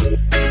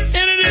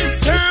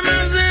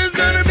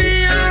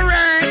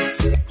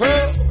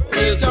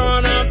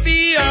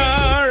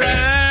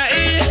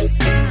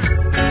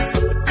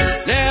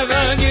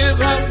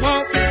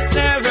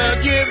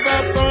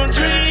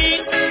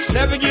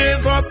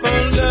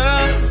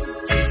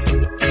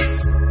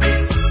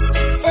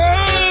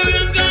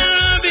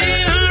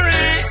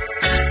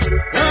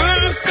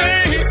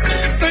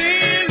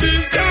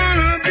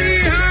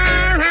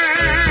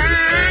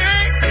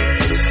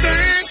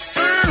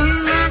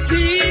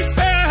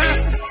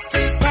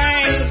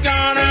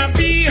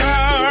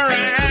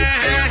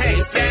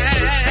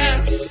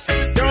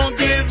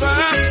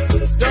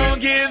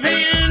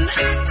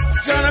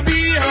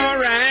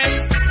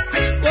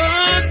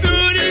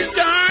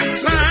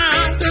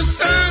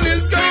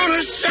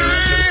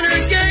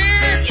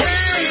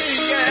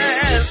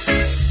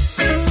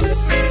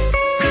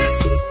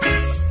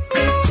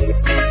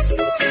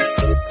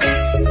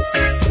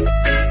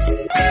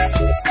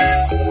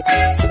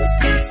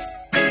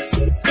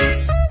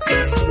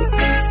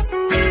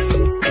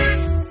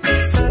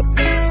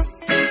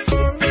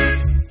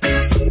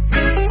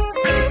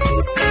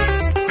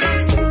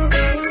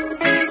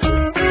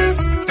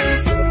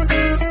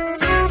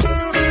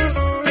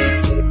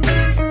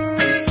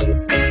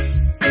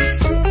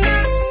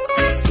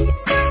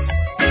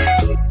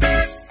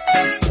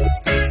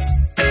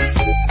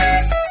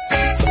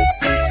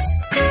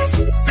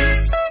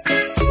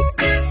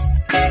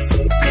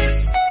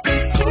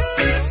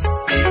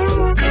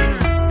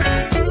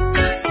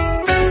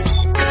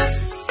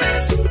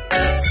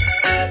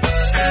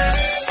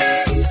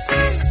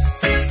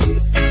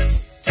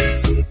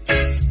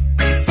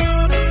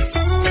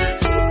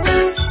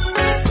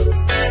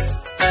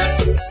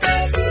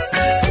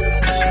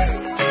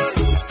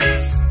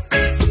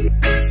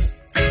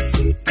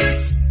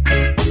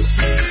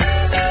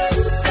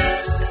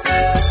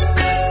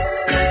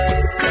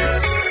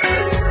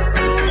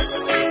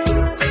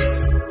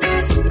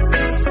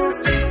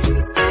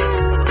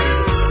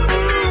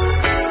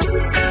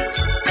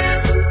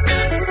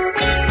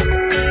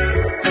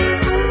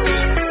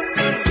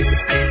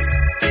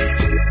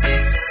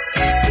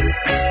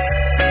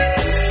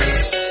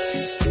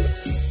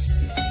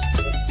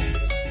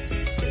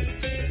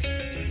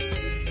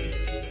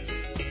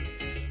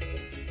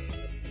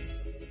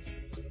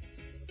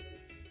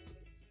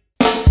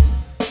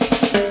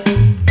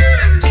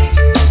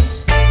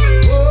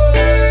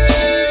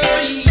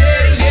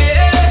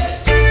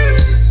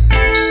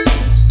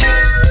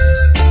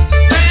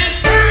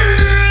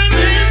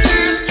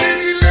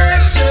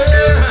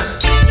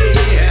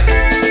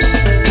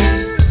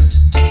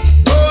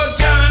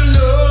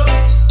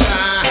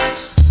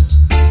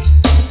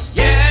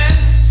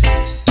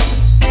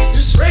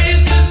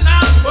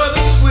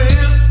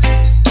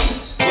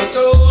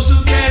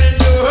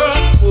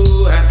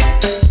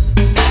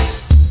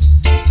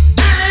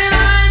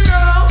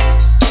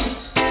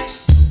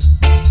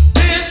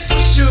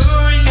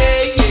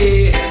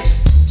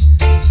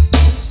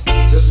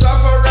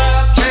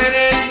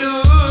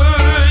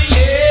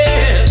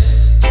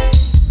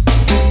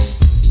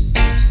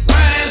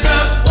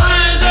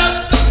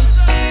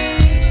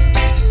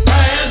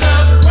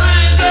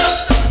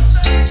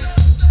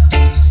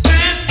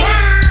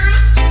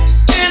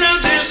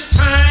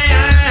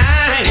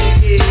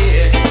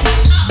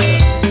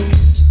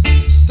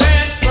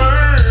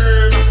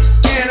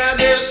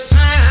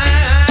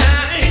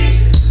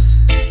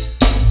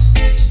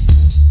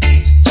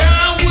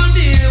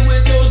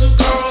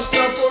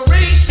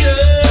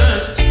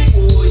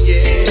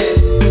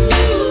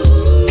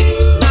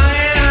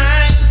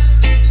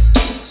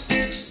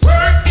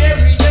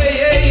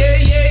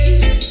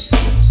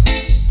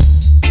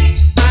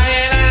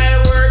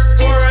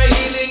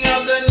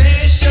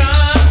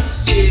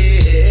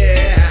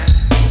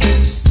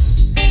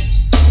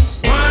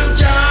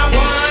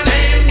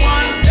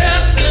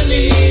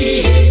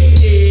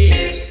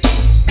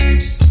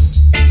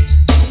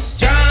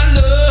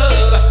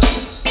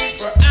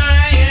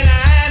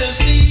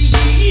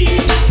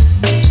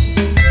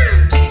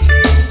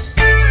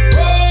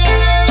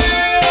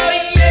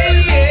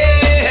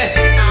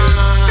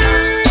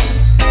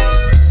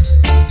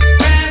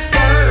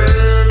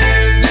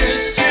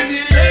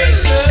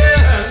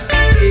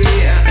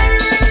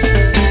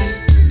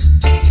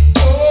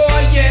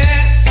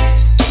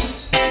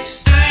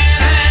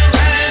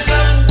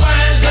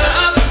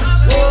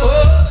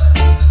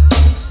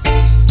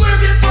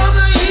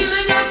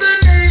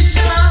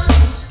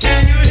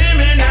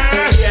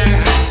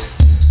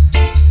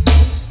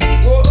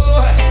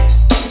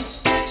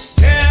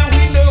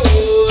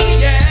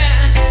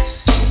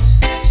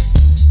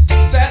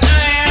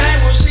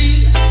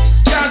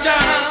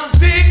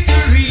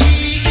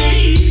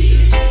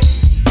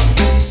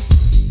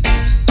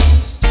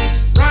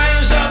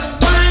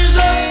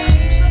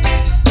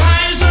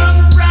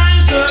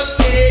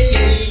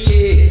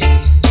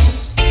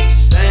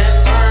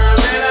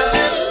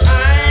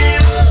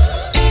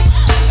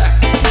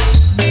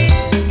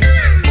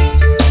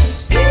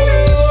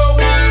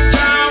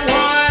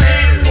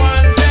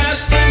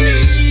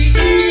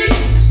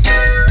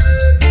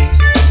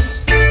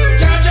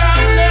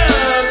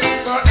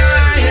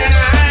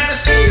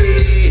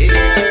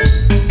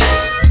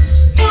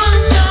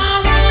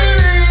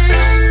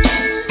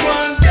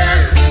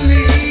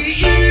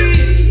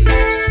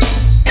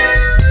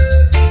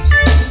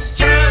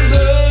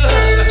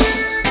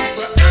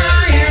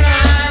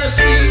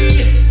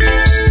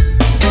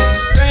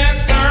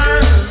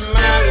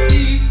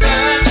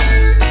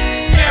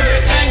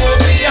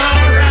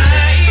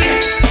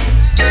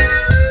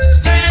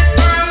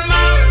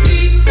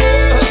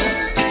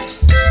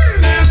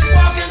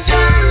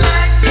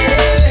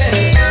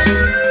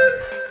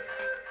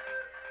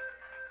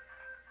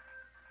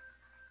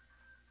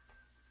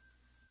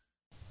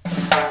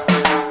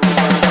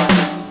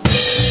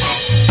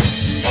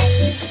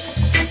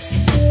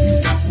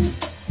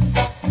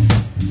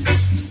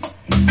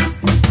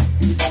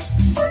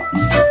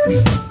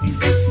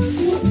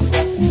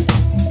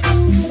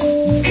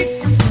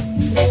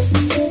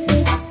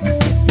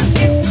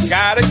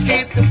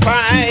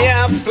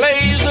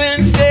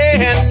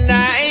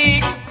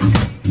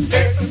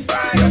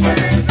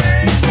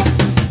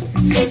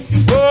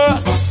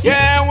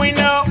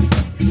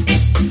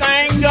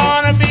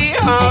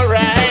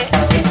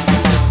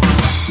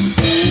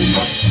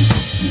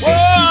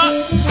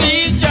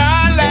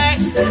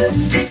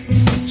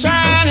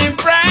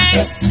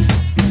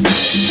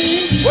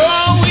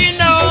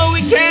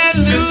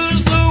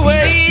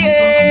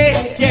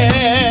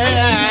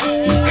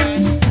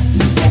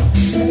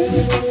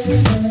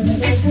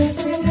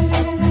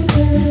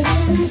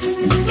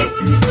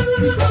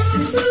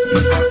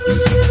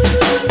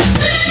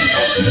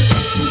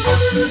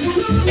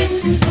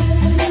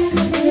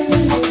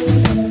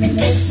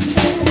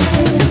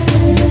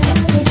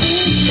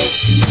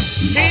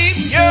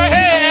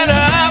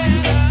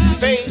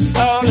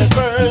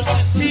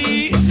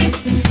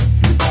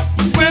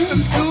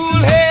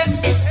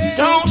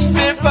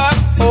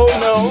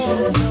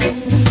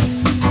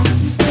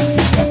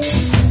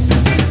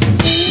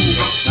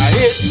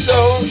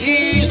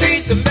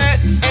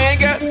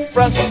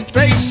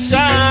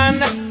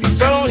 direction.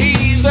 So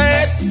he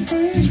said,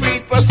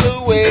 sweet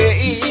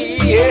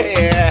persuade,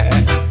 yeah,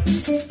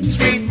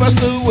 sweet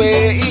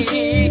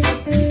persuade.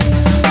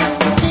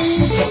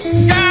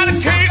 Gotta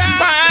keep the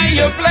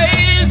fire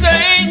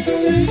blazing,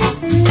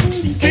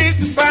 keep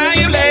the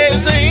fire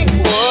blazing,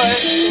 boy.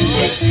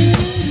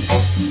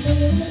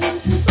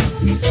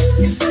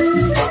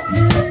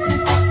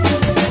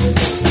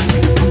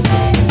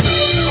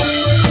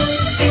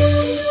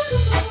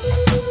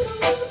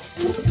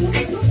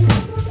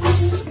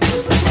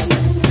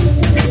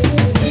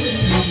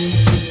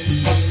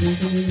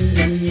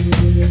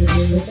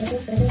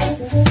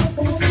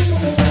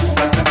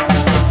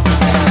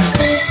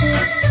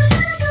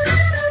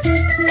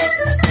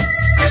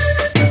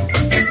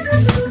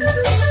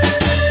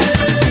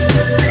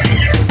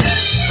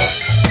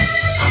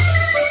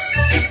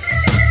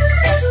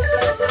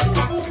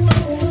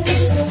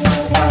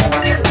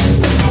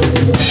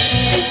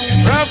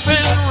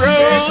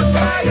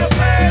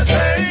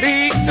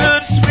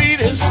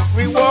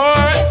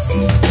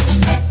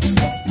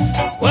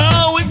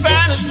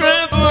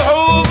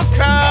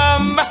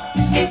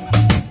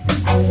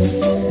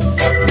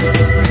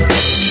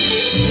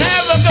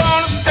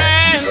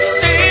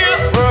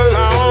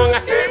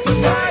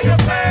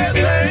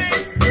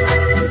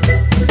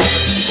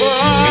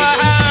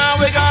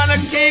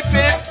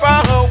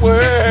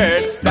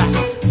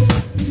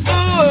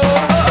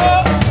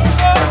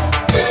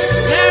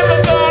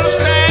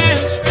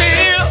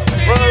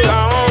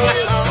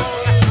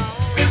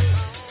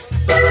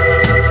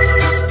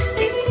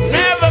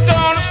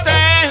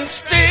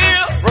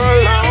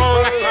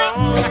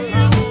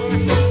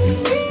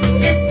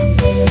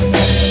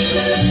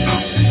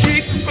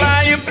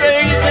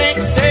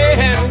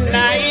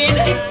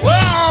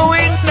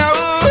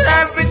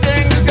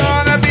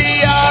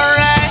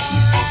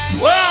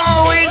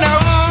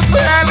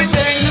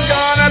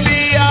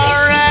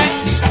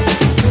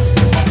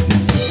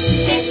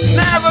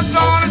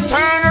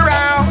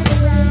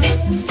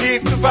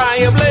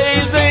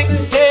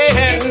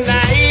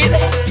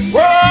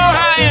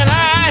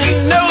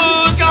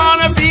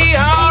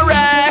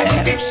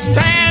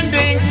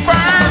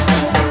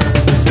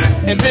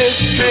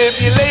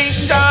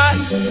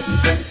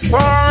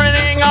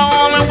 Pouring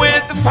on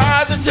with the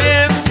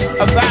positive,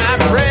 a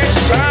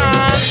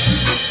vibration,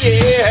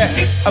 yeah,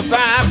 a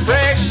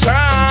vibration.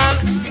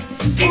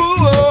 Ooh,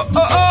 oh,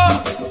 oh, oh.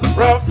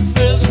 Rough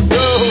is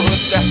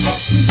road,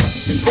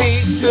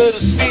 lead to the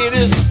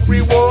sweetest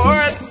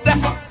reward.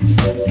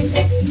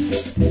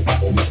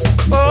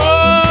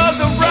 Oh,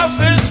 the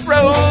roughest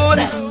road,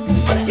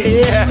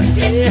 yeah,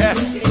 yeah, yeah,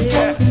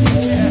 yeah.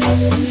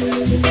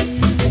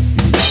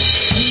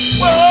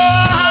 Whoa.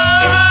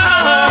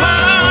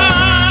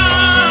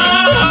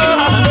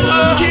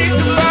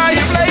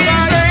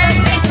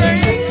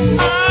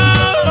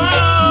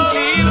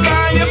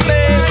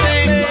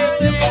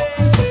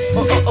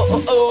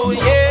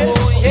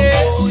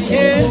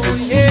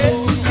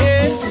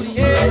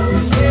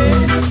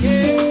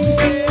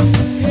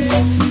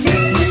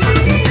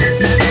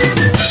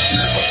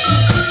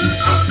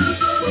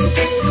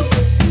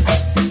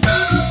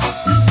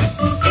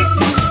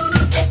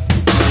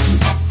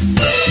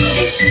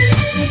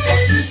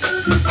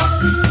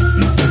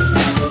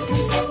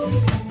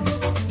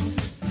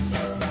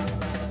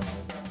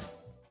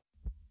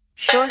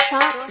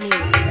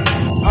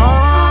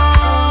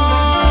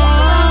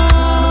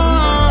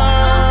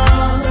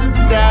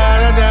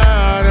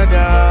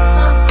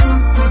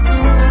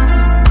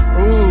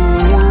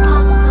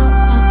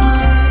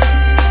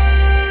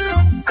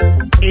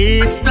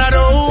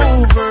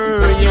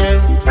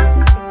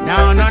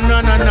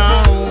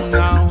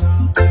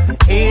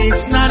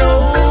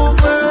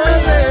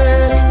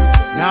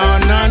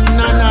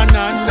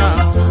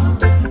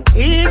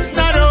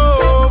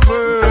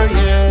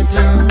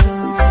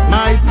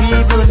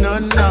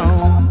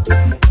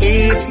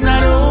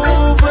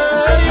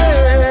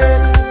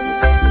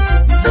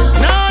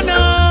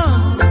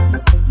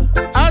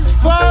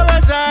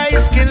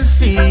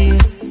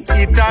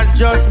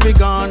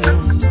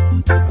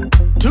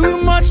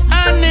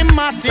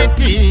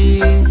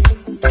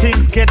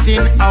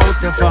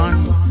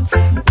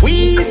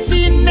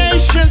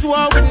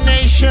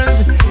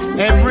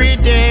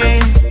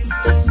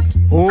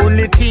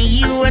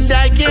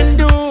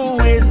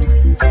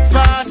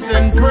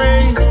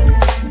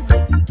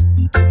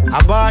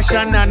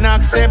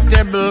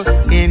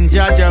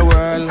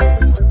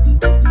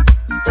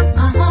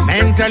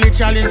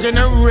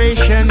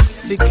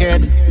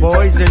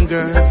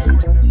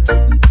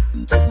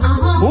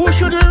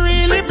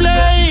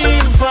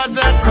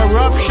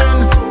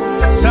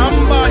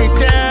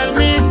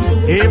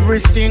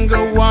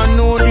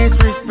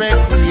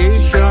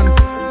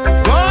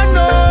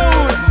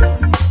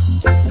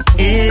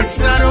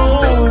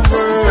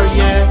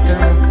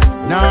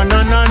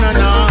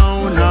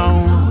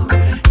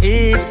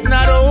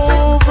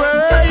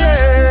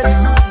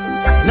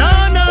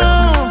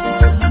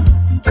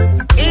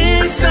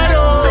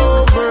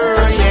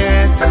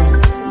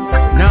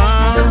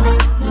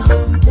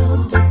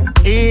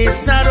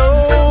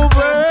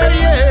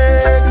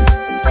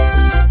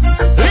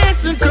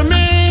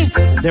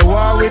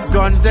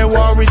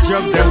 with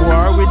drugs, them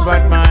war with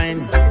bad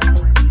mind.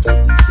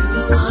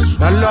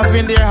 The love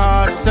in their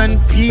hearts and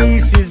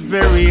peace is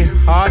very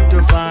hard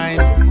to find.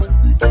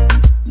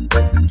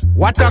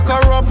 What a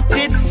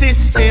corrupted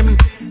system.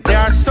 They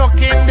are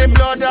sucking the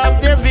blood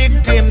of their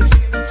victims.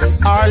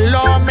 Our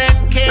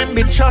lawmen can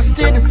be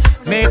trusted.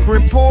 Make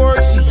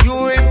reports, you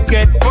will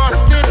get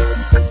busted.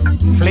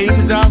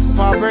 Flames of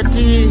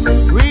poverty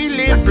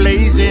really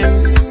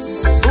blazing.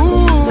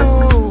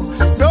 Ooh,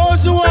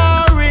 those who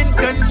are in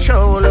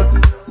control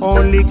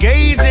only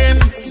gazing.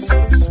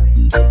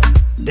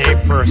 They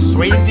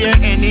persuade their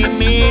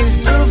enemies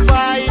to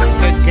fight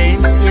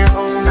against their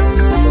own.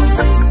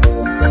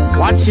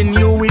 Watching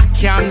you with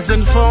cams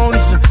and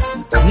phones,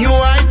 new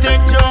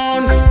high-tech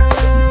Jones.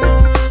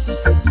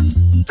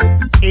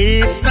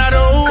 It's not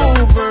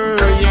over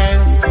yet.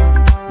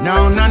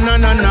 No, no, no,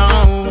 no, no,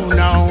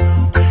 no.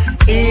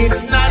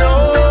 It's not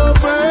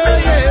over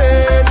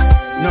yet.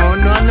 No,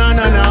 no, no,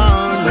 no, no,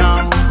 no.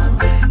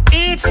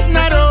 It's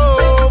not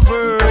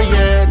over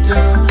yet.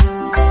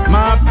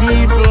 My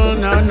people,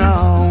 no,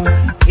 no.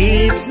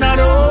 It's not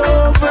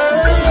over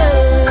yet.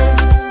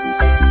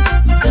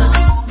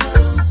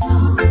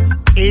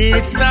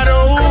 It's not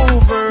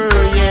over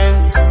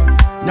yet.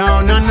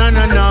 No, no, no,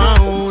 no,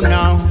 no,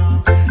 no.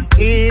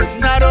 It's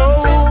not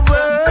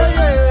over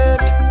yet.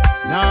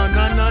 No,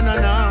 no, no, no,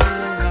 no,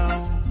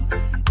 no.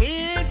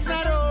 It's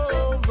not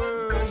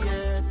over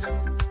yet.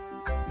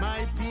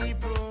 My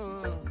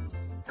people.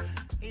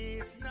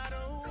 It's not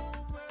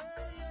over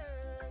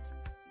yet.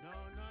 No,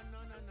 no, no,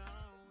 no, no.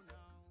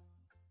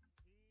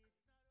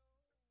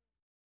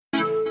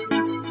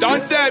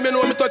 Don't tell me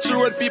no me touch the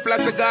road people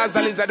as the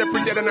Gaza lizard, they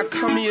prettier than a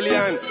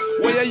chameleon.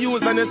 What you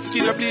use on the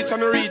skin, a bleach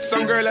and a reach.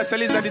 Some girl as the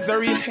lizard is a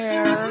real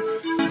hair.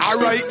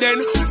 Alright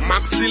then,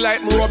 maxi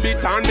like me rub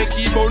it and make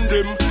it bond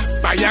them.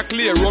 Buy a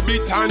clear rub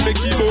it and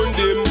make it bond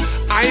them.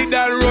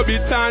 Idle rub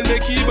it and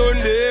make it bond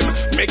them.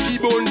 Make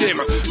it bond them,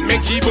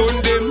 make it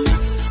bond them.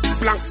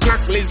 Black,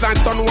 black lizard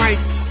on white.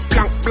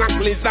 Black, black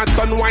lizard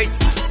on white.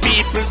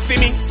 People see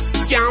me,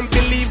 can't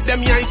believe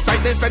them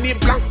eyesight. They say the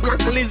black,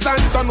 black lizard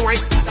on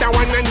white. That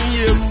one and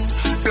him.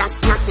 Black,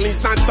 black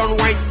lizard on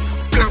white.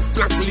 Black,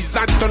 black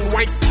lizard on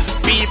white.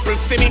 People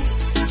see me,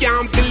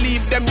 can't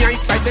believe them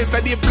eyesight. They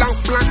say the black,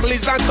 black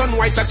lizard on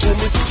white. That you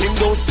me skin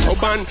don't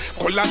stubborn.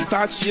 Color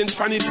start change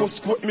from the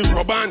first quote me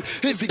rubber.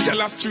 Every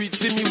girl a street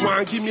see me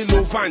want give me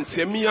love and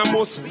say me a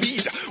must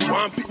weed.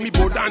 Want pick me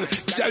bodan.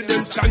 Tell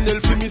them channel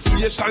for me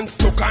station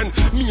stuck on.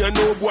 Me a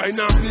no boy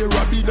now play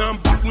Robin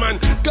and Batman.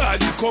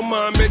 God you come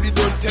on baby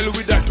don't tell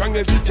with that wrong.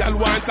 Every girl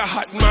want a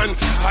hot man.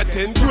 A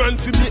 10 grand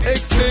for me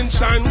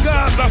extension.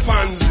 Gaza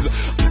fans.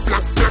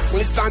 Black, black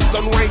lizard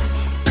on white.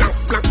 Black,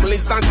 black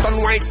lizard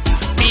on white.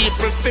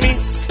 People see me,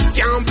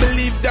 can't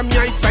believe them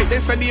eyesight. They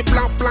say the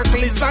black, black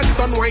lizard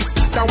on white.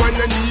 That one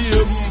and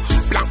him.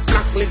 Black,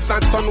 black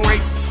lizard on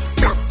white.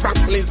 Black,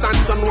 black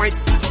lizard on white.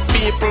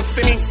 People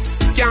see me,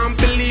 can't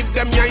believe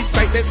them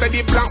eyesight. They say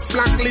the black,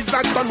 black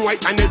lizard on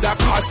white. Another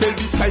cartel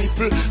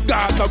disciple.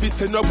 Data we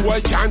send a boy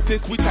can't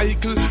take with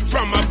title.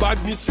 From a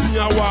badness me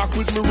a walk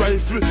with me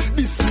rifle.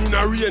 This mean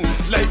a rain,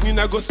 lightning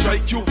a go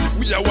strike you.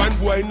 We a one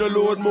boy no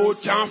load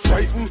mode can't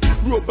frighten.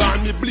 Rub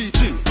on me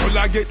bleaching, all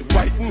I get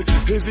whiten.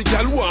 Every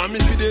girl want me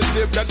for the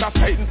slave that a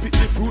fighting. Pick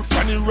the fruit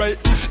from the ripe.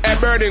 A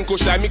burning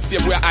kush I mix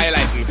them where I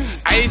lighten.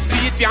 I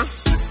see it ya.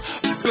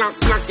 Black,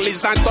 black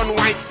lizard on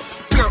white.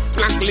 Black,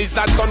 black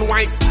lizard on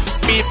white.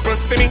 People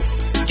see me,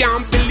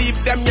 can't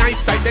believe them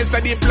eyesight. They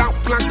say the black,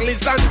 black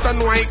lizard on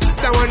white.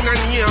 That one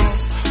and him.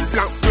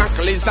 Black, black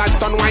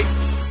lizard on white.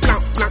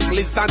 Black, black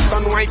lizard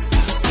on white.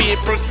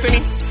 People see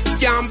me,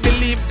 can't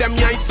believe them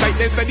eyesight.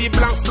 They say the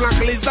black, black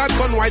lizard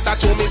on white. I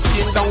show me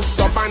skin down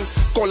stubborn.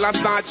 Color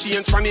start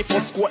change from the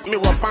first quote me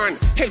rub on.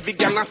 Heavy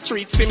girl a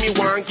street see me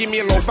want give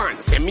me love on.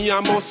 Say me a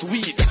must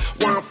weed,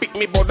 want pick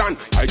me button.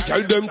 I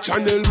tell them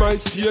channel my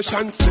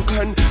station stuck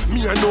on.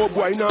 Me a no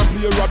boy now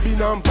play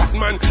Robin and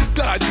Batman.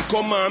 God you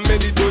come on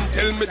many don't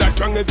tell me that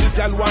wrong. Every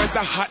girl want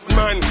a hot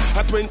man.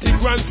 A 20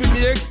 grand for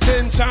me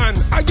extension.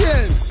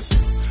 Again.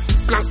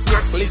 Black,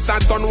 black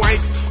lizard on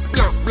white.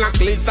 Black, black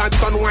lizard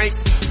on white.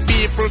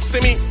 People see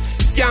me,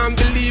 can't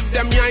believe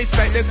them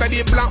eyesight. They say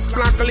the black,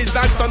 black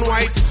lizard on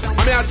white.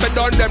 I mean I said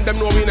done them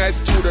know we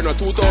nice student.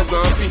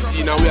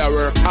 2015 and we are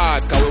work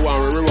hard cause we want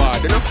a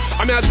reward, you know.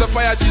 I mean I say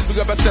fire cheese big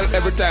up yourself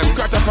every time.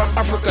 Crack up from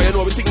Africa, you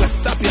know, we think we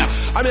stop here.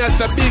 I mean I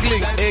say big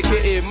link,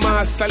 aka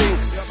master link.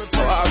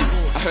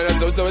 I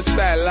mean so we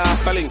style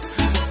last link.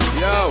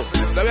 Yo,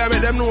 so we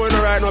make them know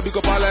right now, pick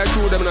up all our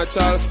crew, them in a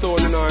Charleston,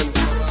 you know, and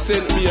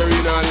St. Mary,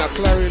 you know, and a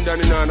Clarendon,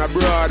 you know, and a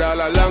Broad, all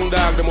a Long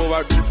Dog, them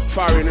over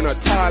foreign, you know,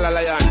 Tall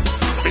Lion,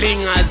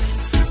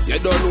 Blingers, you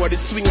don't know the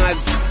swingers,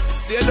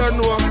 see you don't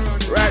know,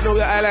 right now we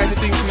highlight the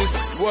thing to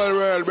this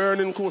world,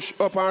 burning kush,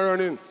 up and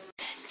running.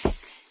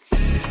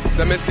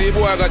 So me see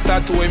boy got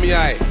tattoo in me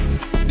eye,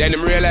 then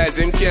him realize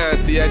him can't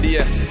see a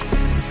deer.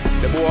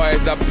 The boy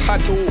is a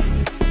tattoo,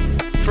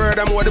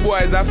 furthermore the boy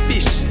is a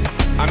fish.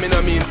 I mean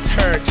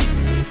 30.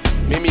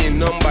 Me mean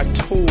number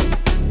 2.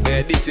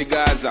 This is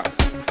Gaza.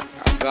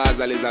 A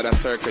Gaza lizard a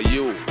circle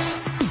you.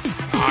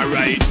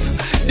 Alright,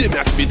 them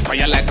a spit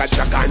fire like a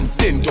dragon.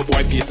 Then to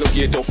boy face no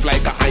get off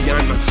like a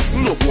iron.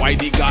 No boy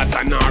the gas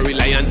and our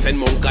reliance and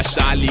Monka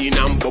Charlene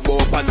and Bobo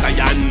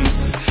Pazayan.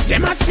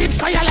 Them a spit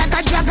fire like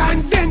a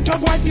dragon. Then to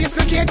boy face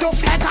no get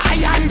off like a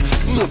iron.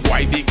 No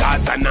boy the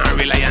gas and our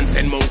reliance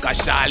and Monka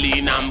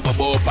Charlene and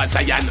Bobo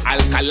Pazayan.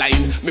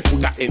 Alkaline, me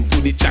put a end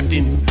to the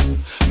chatting.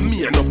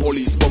 Me and no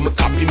police but me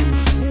cap him.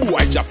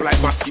 Boy jump like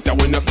mosquito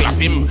when you clap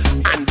him.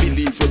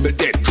 Unbelievable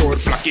dead crowd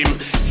flock him.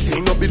 Say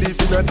no believe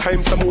in a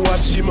time some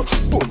watch him.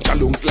 Punch a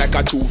lungs like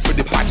a tool for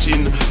the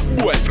patching.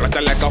 Boy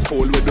flatter like a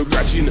foal with the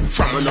grudging.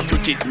 From no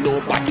cricket, no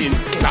batting,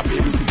 clap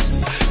him.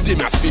 They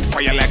must spit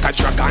fire like a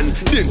dragon.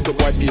 Then to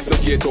boy face no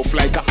get off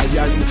like a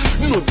iron.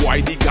 No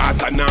boy the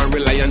gas and our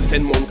reliance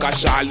and Monka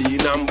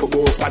Charlene and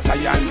Bobo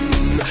Pazayan.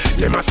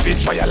 They must spit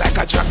fire like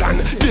a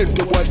dragon. Then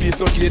to boy face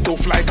no get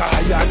off like a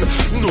iron.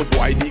 No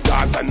boy the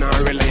gas and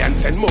our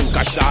reliance and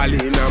Monka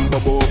Charlene and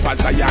Bobo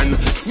Pazayan.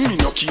 Me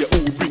no care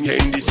who bring you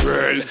in this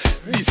world.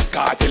 This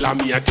cartel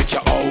and me I take you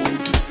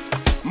out.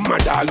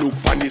 Mother look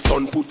on the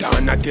sun, put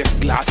on a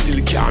test glass,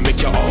 still can't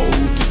make you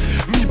out.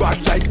 Me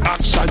bad like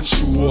action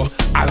show,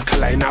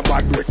 alkaline a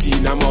bad breath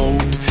in a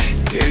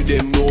mouth. Tell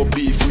them no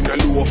beef in a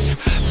loaf.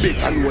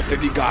 Better know say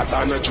the gas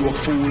are a joke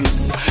fool.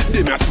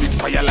 Them a spit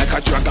fire like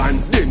a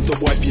dragon. Then to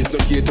boy face no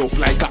get off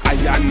like a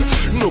iron.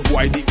 No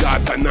boy the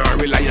gas and our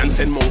reliance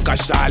and Monka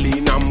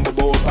Charlene and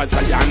Bobo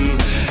Pazayan.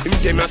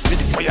 Them a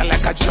spit fire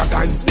like a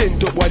dragon. Then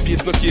to boy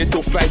face no get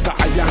off like a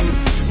iron.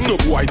 No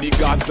boy the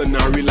gas and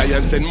our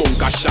reliance and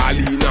Monka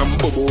Charlene and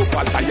Bobo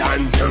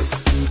Pazayan.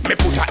 Me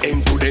put a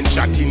end to them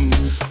chatting.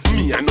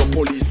 Me and no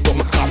police but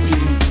me cap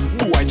him.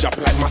 Boy jump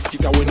like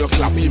mosquito when you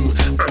clap him.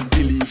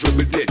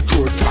 Unbelievable dead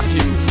crowd flock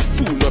him.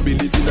 Fool no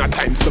believe in a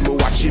time so me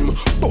watch him.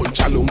 Punch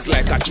a lungs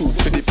like a tube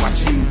for the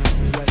patching.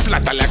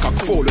 Flatter like a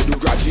foal do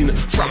grudging.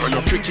 From a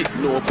no cricket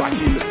no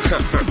batting.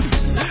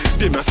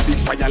 They must spit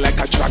fire like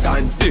a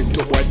dragon. Then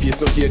to boy face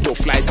no get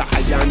off like a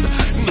iron.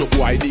 No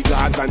boy the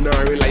gas and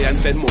our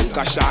reliance and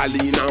Monka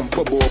Charlene and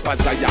Bobo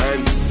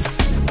Pazayan.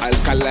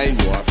 Alkaline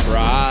you a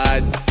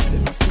fraud.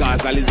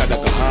 Gaza lizard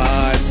a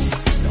hard.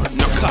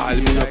 No call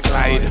me no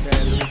Clyde.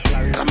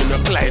 Come in no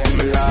Clyde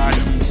me lord.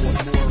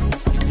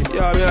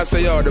 Yo me I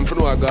say yo them for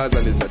know a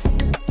Gaza lizard.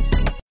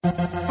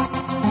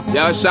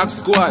 Yo Shock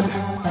Squad.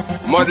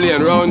 Mudley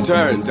and round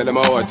turn. Tell them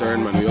how I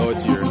turn man we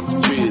out here.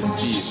 Trees,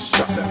 keys,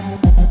 shot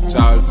them.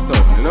 Charles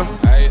Stone, you know?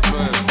 Right,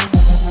 man.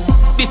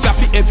 This a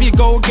fi every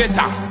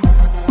go-getter.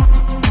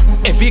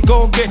 Every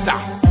go-getter.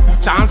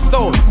 Charles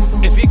Stone,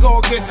 every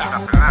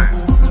go-getter.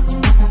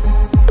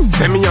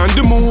 Send me on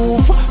the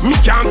move, me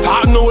can't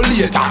talk no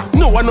later.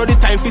 No one know the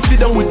time fi sit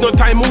down with no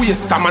time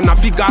waste. Man a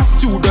figure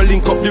studio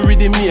link up the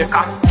rhythm maker.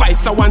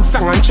 Vice a one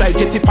song and try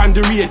get it on the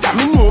radar.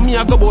 Me know me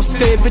a go bust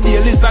every day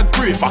lizard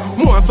prefer.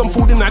 More some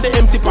food in the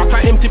empty pack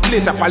and empty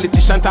plate. A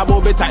politician talk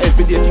about better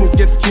every day things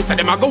get scarce.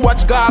 Them a go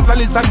watch Gaza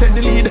lizard take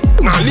the lead.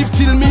 Now live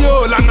till me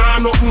all and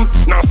nah nothing.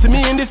 Now see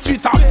me in the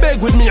street I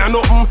beg with me and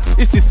nothing.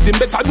 The system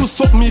better do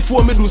something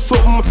before me do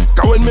something.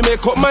 Cause when me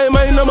make up my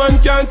mind no man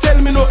can't tell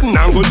me nothing.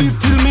 Now go live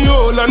till me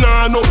all and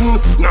nah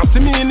nothing. Now see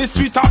me in the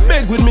street I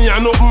beg with me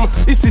and nothing.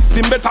 The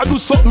system better do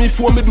something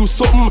before me do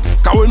something.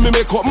 Cause when me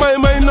make up my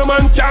mind no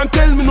man can't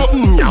tell me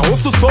nothing. Yeah,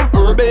 also some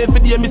herb every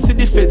day me see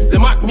the feds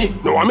them at me.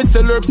 Now I me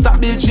sell herb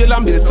start build jail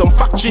and build some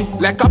factory.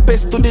 Like a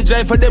pest to the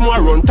driver them who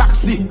run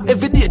taxi.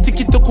 Every day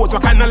ticket to court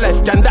what kind of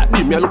life can that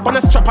be? Me look on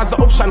a strap as the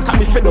option can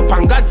me fed up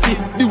and God see.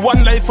 The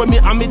one life for me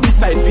and me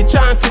decide fi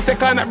chance it.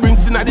 Take on a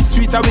brings in at the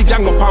street and we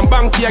gang up and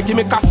bank here. Give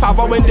me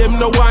cassava when them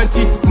no want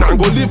it. Now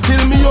go live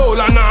till me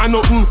all and nah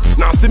nothing.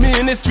 Now see me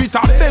in the street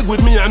I beg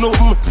with me and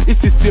nothing. The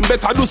system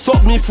better do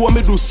something before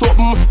me do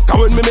something. Cause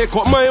when me make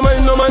up my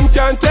mind no man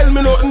can't tell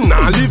me nothing.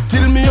 Now live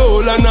till me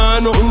all and nah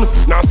nothing.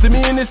 Now see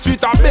me in the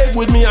street I beg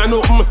with me and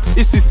nothing.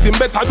 The system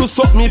better do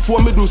something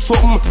before me do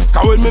something.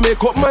 Cause when me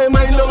make up my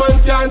mind no man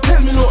can't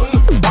tell me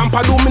nothing.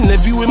 Pampa do me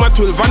nephew with my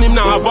 12 and him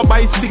now have a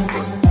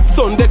bicycle.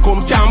 Sunday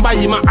come can't buy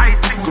him a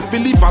icicle.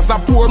 Feel live as a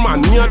poor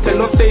man, me a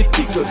tell us say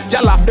tickle.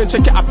 You laugh then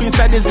check it up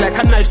inside is like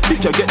a knife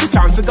stick. You get the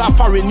chance to go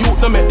foreign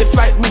youth, no make the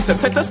flight miss.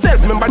 Set yourself,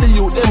 remember the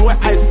youth, them where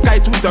I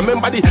sky with you.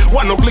 Remember the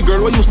one ugly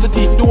girl who used to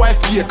thief the wife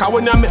here. Cause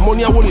when you make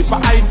money I want it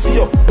for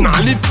ICU. Now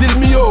live till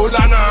me old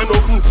and nah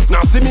nothing.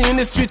 Now see me in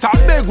the street I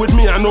beg with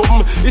me and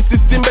nothing. The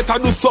system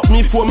better do something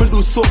before me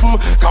do something.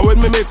 Cause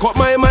when me make up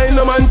my mind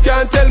no man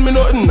can't tell me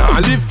nothing. Now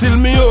live till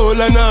me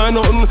old and nah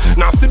nothing.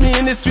 Now see me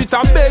in the street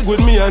I beg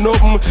with me and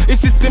nothing. The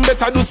system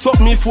better do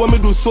something before me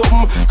do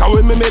something. Cause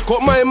when me make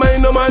up my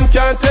mind no man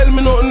can't tell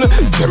me nothing.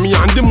 Send me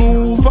on the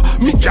move,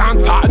 me can't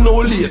talk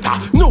no later.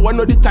 No one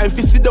know the time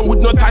fi sit down with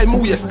no time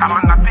waste. I'm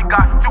on a figure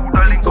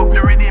studio link up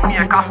the rhythm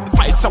maker.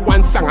 Vice a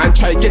one song and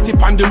try get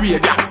it on the radio.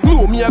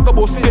 No me a go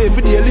bust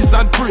every day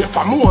lizard pray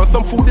for. Me want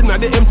some food in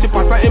the empty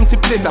pot and empty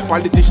plate. A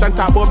politician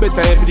talk about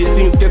better every day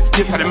things get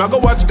scarce. Them a go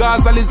watch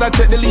Gaza lizard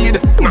take the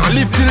lead. Now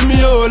live till me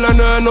all and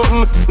nah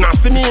nothing. Now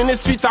see me in the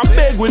street I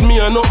beg with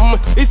me and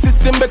nothing. The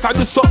system better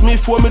do something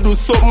before me do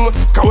something.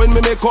 Cause when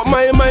me make up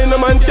my mind no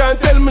man can't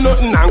tell me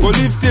nothing. Now go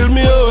live till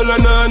me all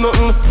and nah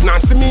nothing. Now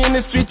see me in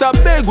the street, I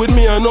beg with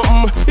me or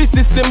nothing. The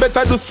system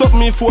better do something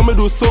before me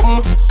do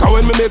something. Cause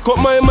when me make up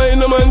my mind,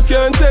 no man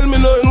can't tell me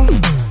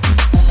nothing.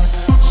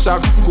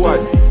 Shock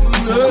Squad,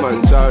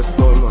 man,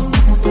 Charleston, man.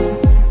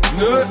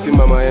 See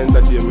Mama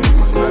Entertainment,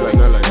 man.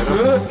 Nala, you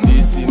know.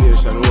 DC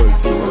Nation, whole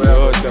team, man.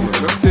 Out there, man.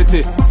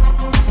 City,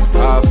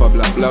 half a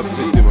black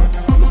city, man.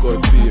 Look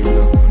out for you,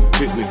 know.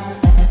 Hit me.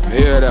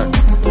 You hear that?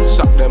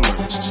 Shock them,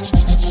 man.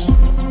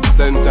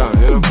 Center,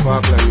 you know,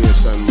 Parkland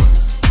Nation, man.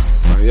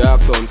 From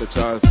Yorktown to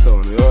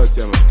Charlestown, you out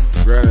here, man.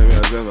 Grind me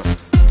as ever.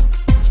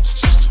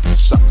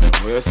 Shock them,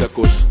 where you say,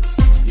 coach?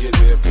 Yes,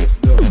 your face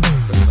down.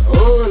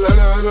 Oh, la.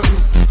 I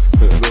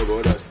don't know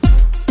about that.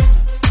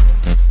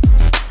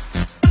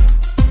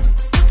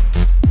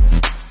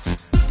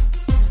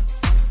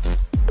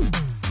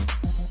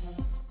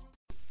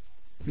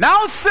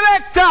 Now,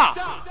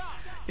 selector,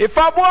 if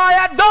a boy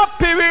a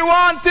dopey, we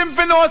want him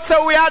to know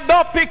so we a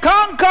dopey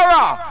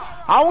conqueror,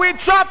 and we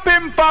trap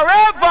him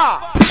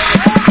forever.